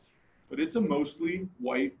status. But it's a mostly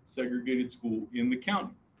white segregated school in the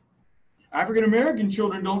county. African-American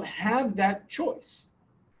children don't have that choice.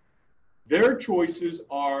 Their choices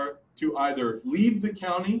are to either leave the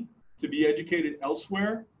county to be educated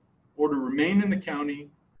elsewhere or to remain in the county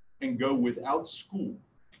and go without school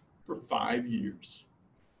for 5 years.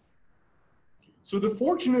 So the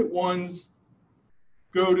fortunate ones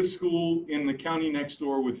go to school in the county next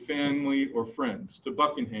door with family or friends, to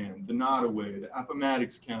Buckingham, to Nottoway, to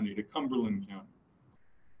Appomattox County, to Cumberland County.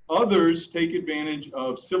 Others take advantage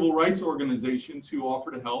of civil rights organizations who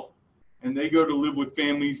offer to help, and they go to live with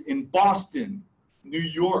families in Boston, New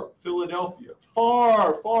York, Philadelphia,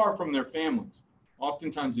 far, far from their families,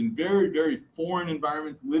 oftentimes in very, very foreign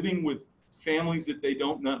environments, living with families that they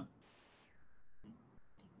don't know.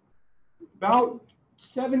 About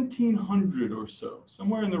 1,700 or so,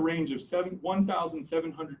 somewhere in the range of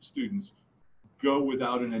 1,700 students go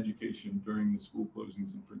without an education during the school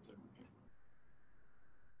closings in Prince Edward County.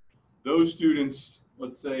 Those students,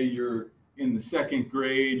 let's say you're in the 2nd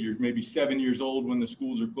grade, you're maybe 7 years old when the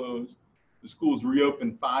schools are closed. The schools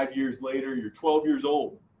reopen 5 years later, you're 12 years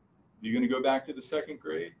old. Are you going to go back to the 2nd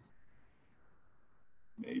grade?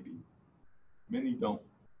 Maybe. Many don't.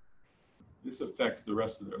 This affects the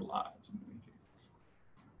rest of their lives in many cases.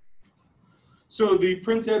 So the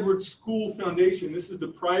Prince Edward School Foundation, this is the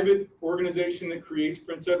private organization that creates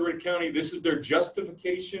Prince Edward County. This is their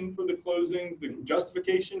justification for the closings, the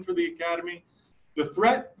justification for the academy. The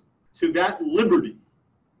threat to that liberty,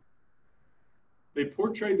 they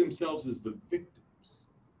portray themselves as the victims.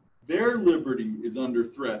 Their liberty is under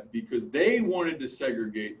threat because they wanted to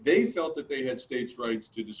segregate. They felt that they had states' rights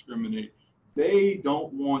to discriminate. They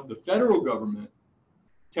don't want the federal government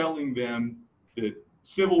telling them that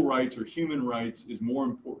civil rights or human rights is more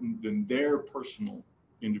important than their personal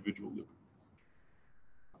individual liberties.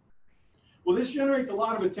 Well, this generates a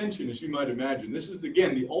lot of attention, as you might imagine. This is,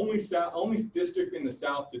 again, the only district in the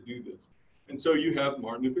South to do this. And so you have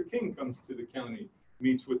Martin Luther King comes to the county,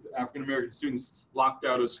 meets with African-American students locked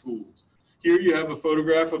out of schools. Here you have a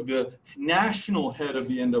photograph of the national head of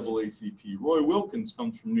the NAACP. Roy Wilkins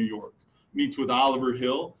comes from New York, meets with Oliver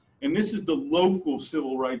Hill. And this is the local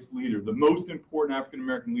civil rights leader, the most important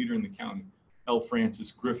African-American leader in the county, L.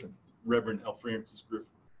 Francis Griffin, Reverend L. Francis Griffin.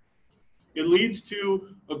 It leads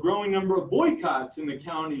to a growing number of boycotts in the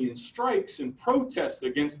county and strikes and protests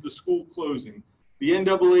against the school closing. The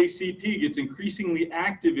NAACP gets increasingly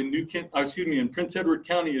active in in Prince Edward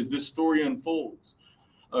County as this story unfolds.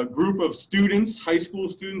 A group of students, high school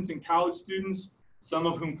students and college students, some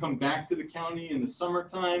of whom come back to the county in the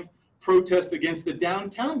summertime, protest against the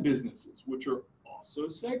downtown businesses, which are also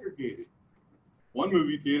segregated. One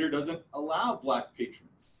movie theater doesn't allow Black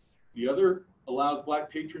patrons. The other allows Black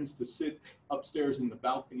patrons to sit upstairs in the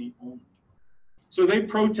balcony only. So they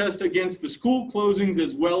protest against the school closings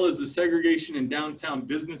as well as the segregation in downtown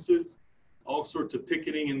businesses, all sorts of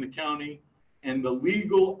picketing in the county, and the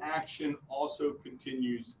legal action also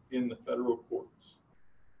continues in the federal courts.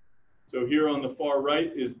 So here on the far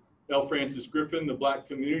right is L. Francis Griffin, the Black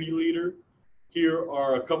community leader. Here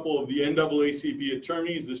are a couple of the NAACP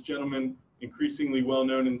attorneys. This gentleman, increasingly well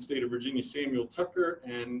known in the state of Virginia, Samuel Tucker,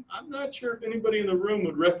 and I'm not sure if anybody in the room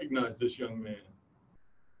would recognize this young man.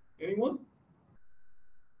 Anyone?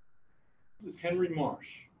 This is Henry Marsh,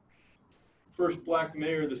 first Black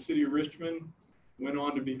mayor of the city of Richmond, went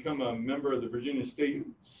on to become a member of the Virginia State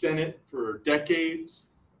Senate for decades,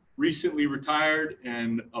 recently retired,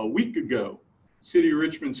 and a week ago, City of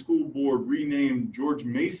Richmond School Board renamed George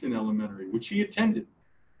Mason Elementary, which he attended,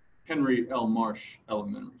 Henry L. Marsh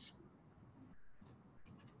Elementary School.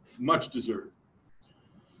 Much deserved.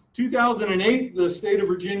 2008, the state of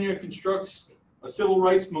Virginia constructs a civil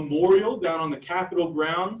rights memorial down on the Capitol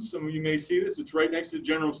grounds. Some of you may see this. It's right next to the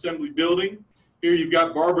General Assembly building. Here you've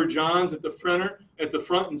got Barbara Johns at the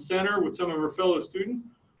front and center with some of her fellow students.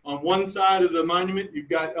 On one side of the monument, you've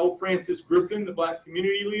got L. Francis Griffin, the Black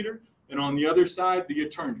community leader, and on the other side, the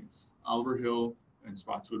attorneys, Oliver Hill and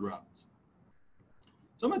Spotswood Robinson.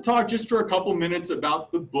 So I'm going to talk just for a couple minutes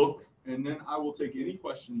about the book, and then I will take any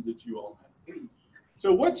questions that you all have.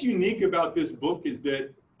 So what's unique about this book is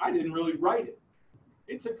that I didn't really write it.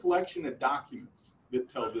 It's a collection of documents that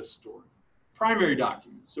tell this story. Primary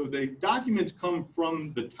documents. So the documents come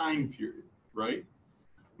from the time period, right?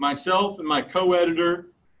 myself and my co-editor,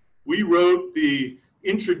 we wrote the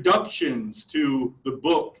introductions to the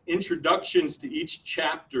book, introductions to each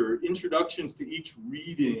chapter, introductions to each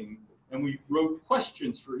reading, and we wrote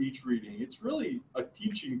questions for each reading. It's really a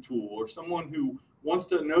teaching tool, or someone who wants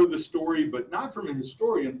to know the story, but not from a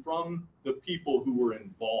historian, from the people who were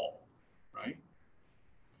involved, right?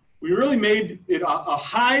 We really made it a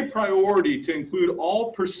high priority to include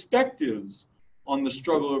all perspectives on the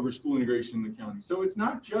struggle over school integration in the county. So it's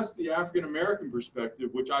not just the African-American perspective,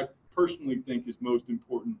 which I personally think is most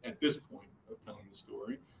important at this point of telling the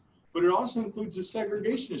story, but it also includes the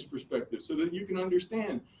segregationist perspective, so that you can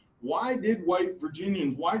understand, why did white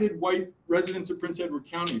Virginians, why did white residents of Prince Edward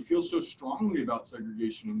County feel so strongly about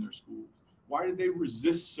segregation in their schools? Why did they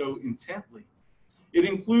resist so intently? It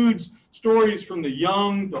includes stories from the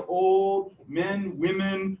young, the old, men,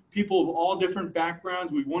 women, people of all different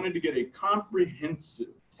backgrounds. We wanted to get a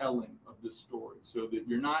comprehensive telling of this story, so that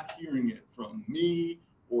you're not hearing it from me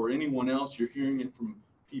or anyone else. You're hearing it from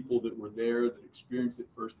people that were there, that experienced it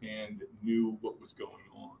firsthand, that knew what was going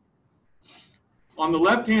on. On the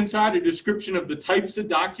left-hand side, a description of the types of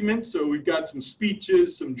documents. So we've got some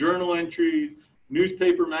speeches, some journal entries,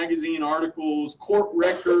 newspaper, magazine articles, court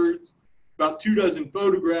records, about 24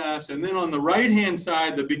 photographs. And then on the right-hand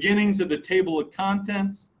side, the beginnings of the table of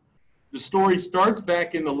contents. The story starts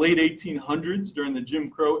back in the late 1800s during the Jim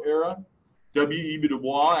Crow era. W.E.B. Du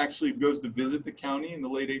Bois actually goes to visit the county in the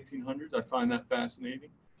late 1800s. I find that fascinating.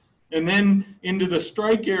 And then into the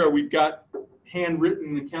strike era, we've got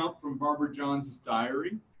handwritten account from Barbara Johns'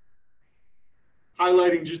 diary,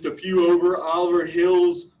 highlighting just a few over Oliver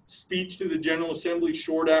Hill's speech to the General Assembly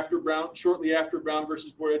shortly after Brown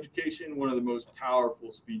versus Board of Education, one of the most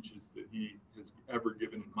powerful speeches that he has ever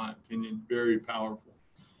given, in my opinion, very powerful.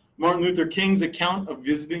 Martin Luther King's account of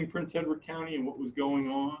visiting Prince Edward County and what was going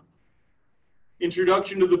on.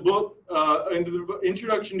 Introduction to the book,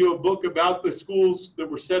 introduction to a book about the schools that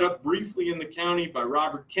were set up briefly in the county by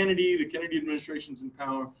Robert Kennedy. The Kennedy administration's in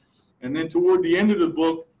power. And then toward the end of the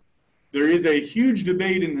book, there is a huge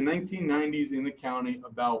debate in the 1990s in the county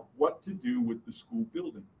about what to do with the school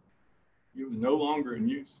building. It was no longer in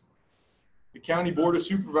use. The county board of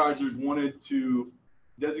supervisors wanted to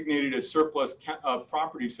designate it as surplus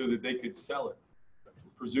property so that they could sell it,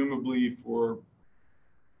 presumably for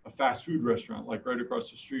a fast food restaurant, like right across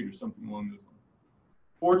the street or something along those lines.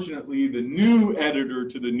 Fortunately, the new editor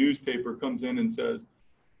to the newspaper comes in and says,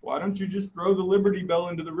 why don't you just throw the Liberty Bell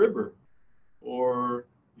into the river? Or,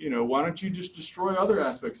 you know, why don't you just destroy other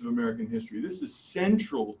aspects of American history? This is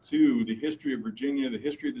central to the history of Virginia, the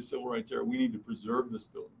history of the Civil Rights era. We need to preserve this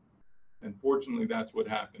building. And fortunately, that's what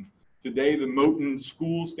happened. Today, the Moton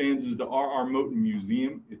School stands as the R.R. Moton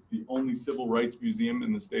Museum. It's the only civil rights museum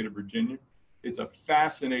in the state of Virginia. It's a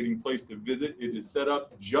fascinating place to visit. It is set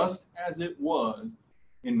up just as it was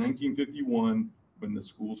in 1951 when the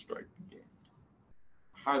school strike began.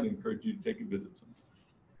 I highly encourage you to take a visit sometime.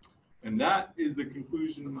 And that is the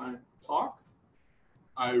conclusion of my talk.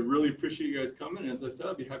 I really appreciate you guys coming. As I said,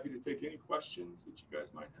 I'd be happy to take any questions that you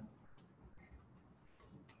guys might have.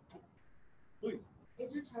 Please.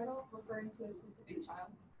 Is your title referring to a specific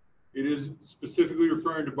child? It is specifically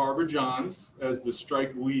referring to Barbara Johns as the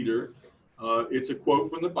strike leader. It's a quote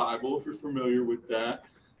from the Bible, if you're familiar with that.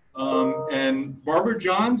 And Barbara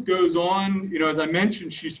Johns goes on, you know, as I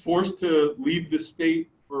mentioned, she's forced to leave the state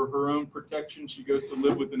for her own protection. She goes to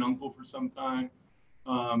live with an uncle for some time.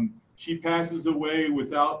 She passes away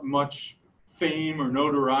without much fame or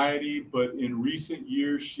notoriety, but in recent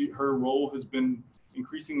years, her role has been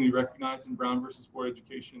increasingly recognized in Brown versus Board of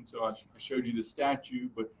Education. So I showed you the statue,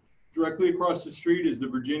 but directly across the street is the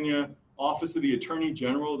Virginia Office of the Attorney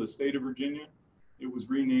General of the state of Virginia. It was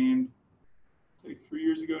renamed, say, 3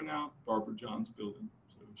 years ago now, Barbara Johns Building.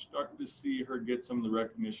 So we're starting to see her get some of the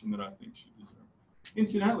recognition that I think she deserves.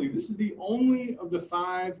 Incidentally, this is the only of the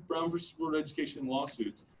 5 Brown versus Board of Education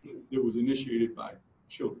lawsuits that was initiated by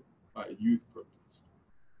children, by a youth protest.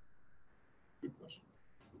 Good question.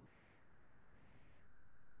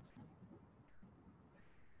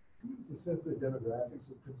 What's the sense of the demographics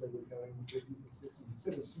of Prince Edward County in the 50s and 60s? You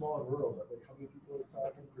said it's small and rural, but like how many people are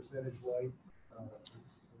talking, percentage white?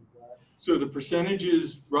 So the percentage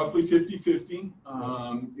is roughly 50-50.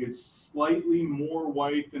 It's slightly more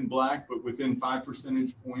white than black, but within 5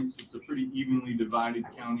 percentage points. It's a pretty evenly divided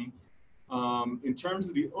county. In terms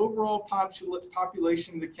of the overall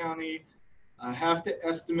population of the county, I have to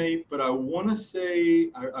estimate, but I want to say,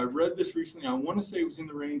 I read this recently, I want to say it was in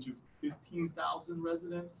the range of 15,000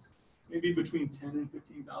 residents, maybe between 10 and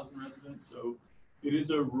 15,000 residents. So it is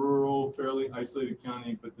a rural, fairly isolated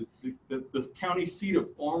county, but the county seat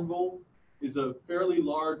of Farmville is a fairly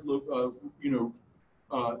large,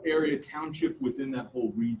 area township within that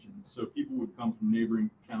whole region. So people would come from neighboring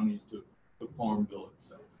counties to Farmville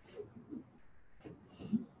itself.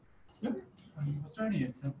 Yep. Was there any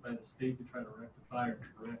attempt by the state to try to rectify or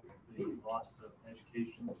correct the loss of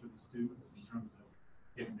education for the students in terms of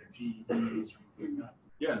getting their GEDs or anything like that?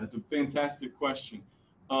 Yeah, that's a fantastic question.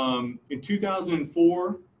 In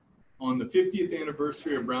 2004, on the 50th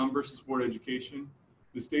anniversary of Brown versus Board Education,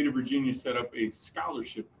 the state of Virginia set up a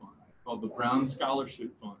scholarship fund called the Brown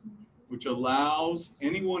Scholarship Fund, which allows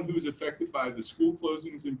anyone who's affected by the school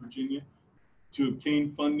closings in Virginia to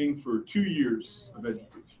obtain funding for 2 years of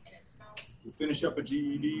education. To finish up a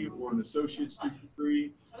GED or an associate's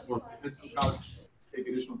degree, or college, take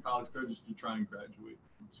additional college credits to try and graduate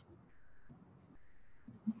from school.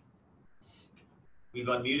 We've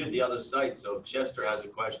unmuted the other site, so if Chester has a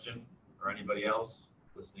question or anybody else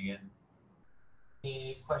listening in.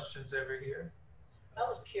 Any questions over here? I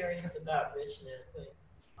was curious about Richmond, but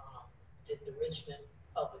did the Richmond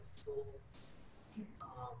Public Schools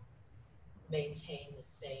maintain the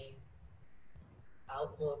same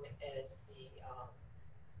outlook as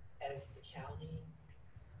the county?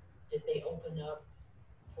 Did they open up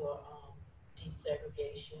for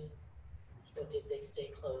desegregation, or did they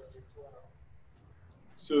stay closed as well?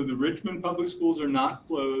 So the Richmond Public Schools are not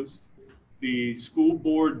closed. The school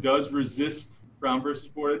board does resist Brown versus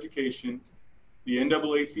Board Education. The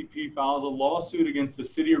NAACP files a lawsuit against the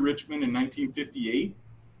city of Richmond in 1958,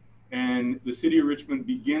 and the city of Richmond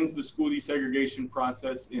begins the school desegregation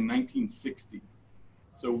process in 1960.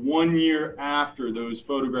 So 1 year after those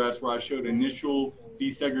photographs where I showed initial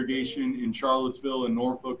desegregation in Charlottesville and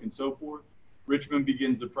Norfolk and so forth, Richmond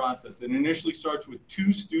begins the process. It initially starts with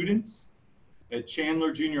 2 students at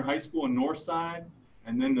Chandler Junior High School in Northside,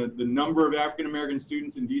 and then the number of African-American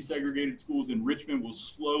students in desegregated schools in Richmond will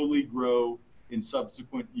slowly grow in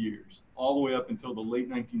subsequent years, all the way up until the late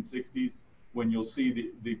 1960s, when you'll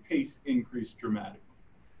see the pace increase dramatically.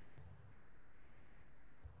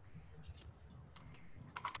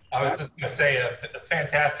 I was just going to say a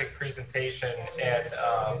fantastic presentation, and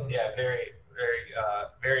yeah,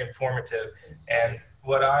 very informative. And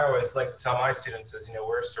what I always like to tell my students is,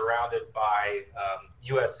 we're surrounded by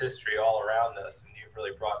U.S. history all around us, and you've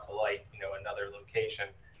really brought to light, another location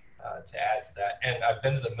to add to that. And I've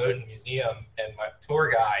been to the Moden Museum, and my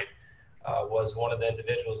tour guide was one of the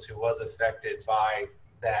individuals who was affected by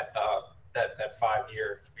that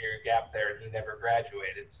 5-year gap there, and he never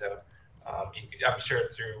graduated. So I'm sure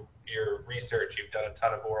through your research, you've done a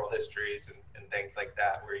ton of oral histories and things like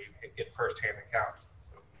that, where you get firsthand accounts.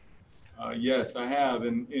 Yes, I have.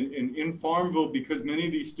 And in Farmville, because many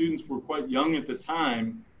of these students were quite young at the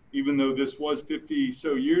time, even though this was 50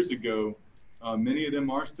 so years ago, many of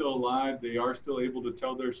them are still alive. They are still able to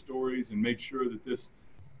tell their stories and make sure that this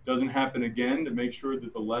doesn't happen again, to make sure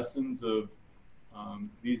that the lessons of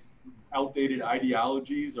these outdated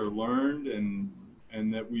ideologies are learned,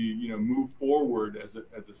 and that we move forward as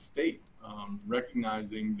a state,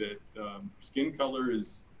 recognizing that skin color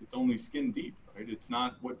it's only skin deep, right? It's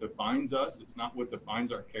not what defines us. It's not what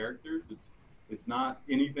defines our characters. It's not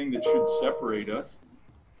anything that should separate us,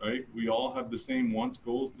 right? We all have the same wants,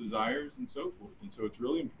 goals, desires, and so forth. And so it's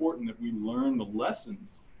really important that we learn the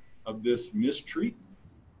lessons of this mistreatment,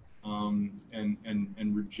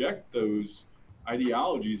 and reject those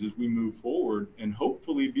ideologies as we move forward, and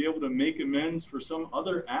hopefully be able to make amends for some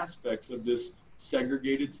other aspects of this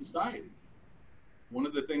segregated society. One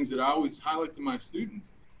of the things that I always highlight to my students,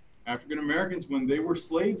 African Americans, when they were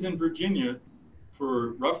slaves in Virginia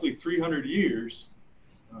for roughly 300 years,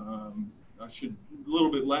 a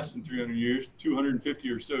little bit less than 300 years, 250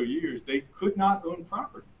 or so years, they could not own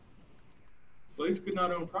property. Slaves could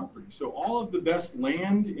not own property. So all of the best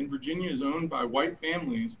land in Virginia is owned by white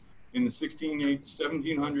families in the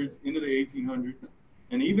 1700s into the 1800s.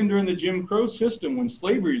 And even during the Jim Crow system, when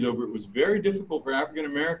slavery is over, it was very difficult for African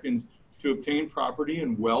Americans to obtain property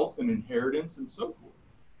and wealth and inheritance and so forth.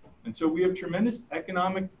 And so we have tremendous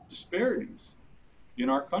economic disparities in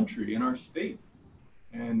our country, in our state.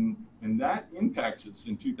 And that impacts us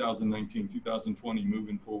in 2019, 2020,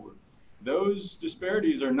 moving forward. Those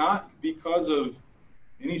disparities are not because of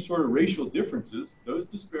any sort of racial differences. Those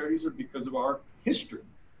disparities are because of our history.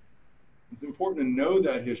 It's important to know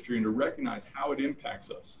that history and to recognize how it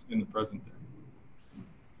impacts us in the present day.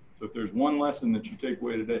 So if there's one lesson that you take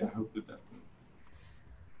away today, I hope that that's it.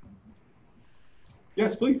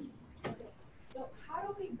 Yes, please. So how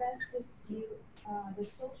do we best dispute the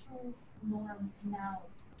social norms now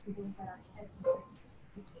to those that are hesitant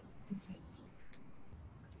to change?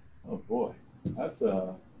 Oh boy, that's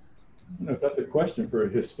a don't know if that's a question for a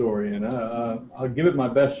historian. I'll give it my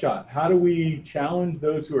best shot. How do we challenge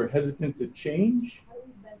those who are hesitant to change? How do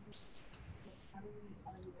we best, how do we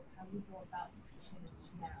argue, how do we go about change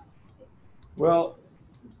now? Well,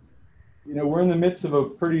 you know, we're in the midst of a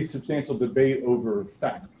pretty substantial debate over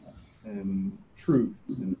facts and truth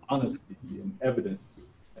and honesty and evidence.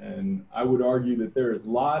 And I would argue that there is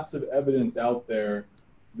lots of evidence out there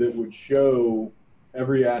that would show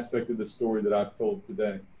every aspect of the story that I've told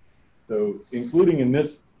today. So including in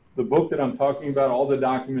this, the book that I'm talking about, all the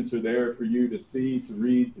documents are there for you to see, to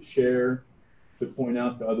read, to share, to point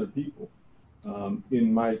out to other people.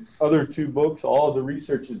 In my other two books, all of the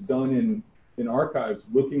research is done in archives,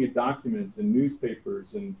 looking at documents and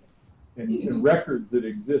newspapers and records that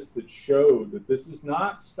exist that show that this is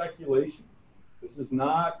not speculation. This is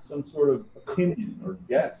not some sort of opinion or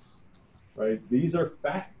guess, right? These are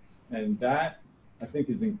facts, and that I think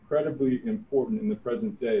is incredibly important in the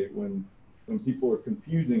present day when people are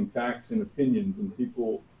confusing facts and opinions, and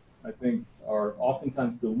people, I think, are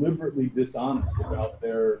oftentimes deliberately dishonest about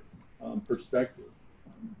their perspective.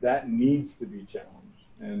 That needs to be challenged,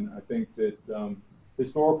 and I think that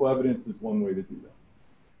historical evidence is one way to do that.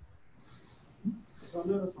 So I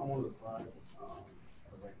noticed on one of the slides,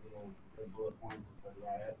 like little bullet points that said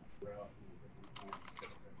riots throughout different points,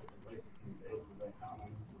 different places and states. Is that common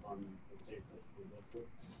on the states that we listed?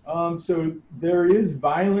 So there is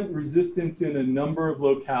violent resistance in a number of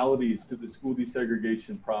localities to the school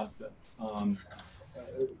desegregation process.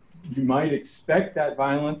 You might expect that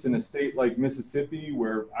violence in a state like Mississippi,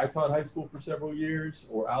 where I taught high school for several years,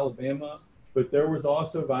 or Alabama, but there was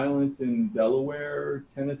also violence in Delaware,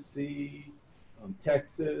 Tennessee,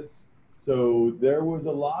 Texas. So there was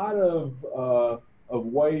a lot of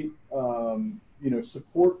white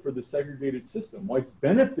support for the segregated system. Whites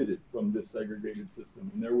benefited from this segregated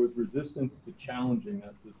system, and there was resistance to challenging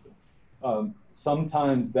that system.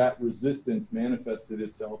 Sometimes that resistance manifested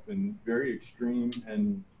itself in very extreme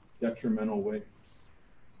and detrimental ways.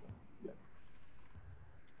 Yeah.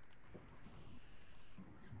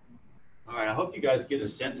 All right, I hope you guys get a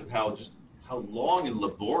sense of how long and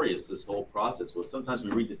laborious this whole process was. Sometimes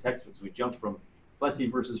we read the textbooks, we jump from Plessy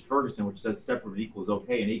versus Ferguson, which says separate but equal is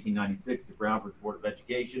okay. In 1896, the Brown versus Board of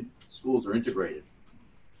Education, schools are integrated.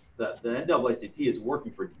 The NAACP is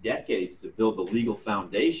working for decades to build the legal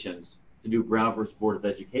foundations to do Brown versus Board of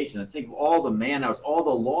Education. And think of all the man hours, all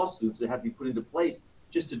the lawsuits that have to be put into place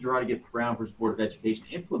just to try to get Brown versus Board of Education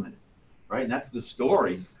implemented, right? And that's the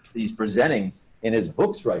story that he's presenting in his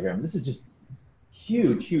books right here. I mean, this is just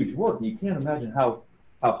huge, huge work. You can't imagine how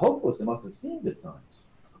hopeless it must have seemed at times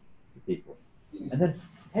to people. And then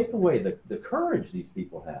take away the courage these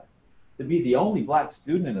people have to be the only black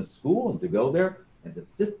student in a school and to go there and to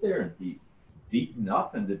sit there and be beaten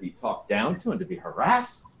up and to be talked down to and to be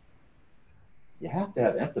harassed. You have to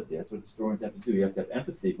have empathy. That's what historians have to do. You have to have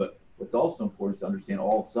empathy, but what's also important is to understand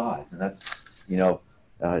all sides. And that's,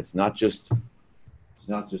 it's not just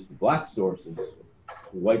the black sources, it's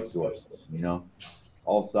the white sources,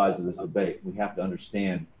 all sides of this debate. We have to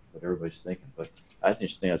understand what everybody's thinking. But that's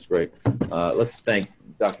interesting. That's great. Let's thank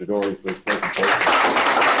Dr. Daugherty for his presentation.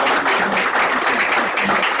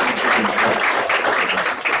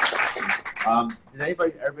 Did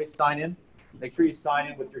everybody sign in? Make sure you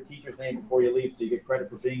sign in with your teacher's name before you leave so you get credit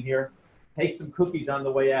for being here. Take some cookies on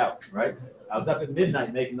the way out, right? I was up at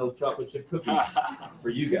midnight making those chocolate chip cookies for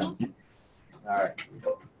you guys. All right.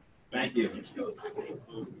 Thank you.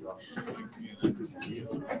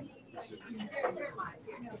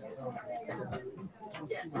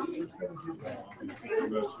 Yeah.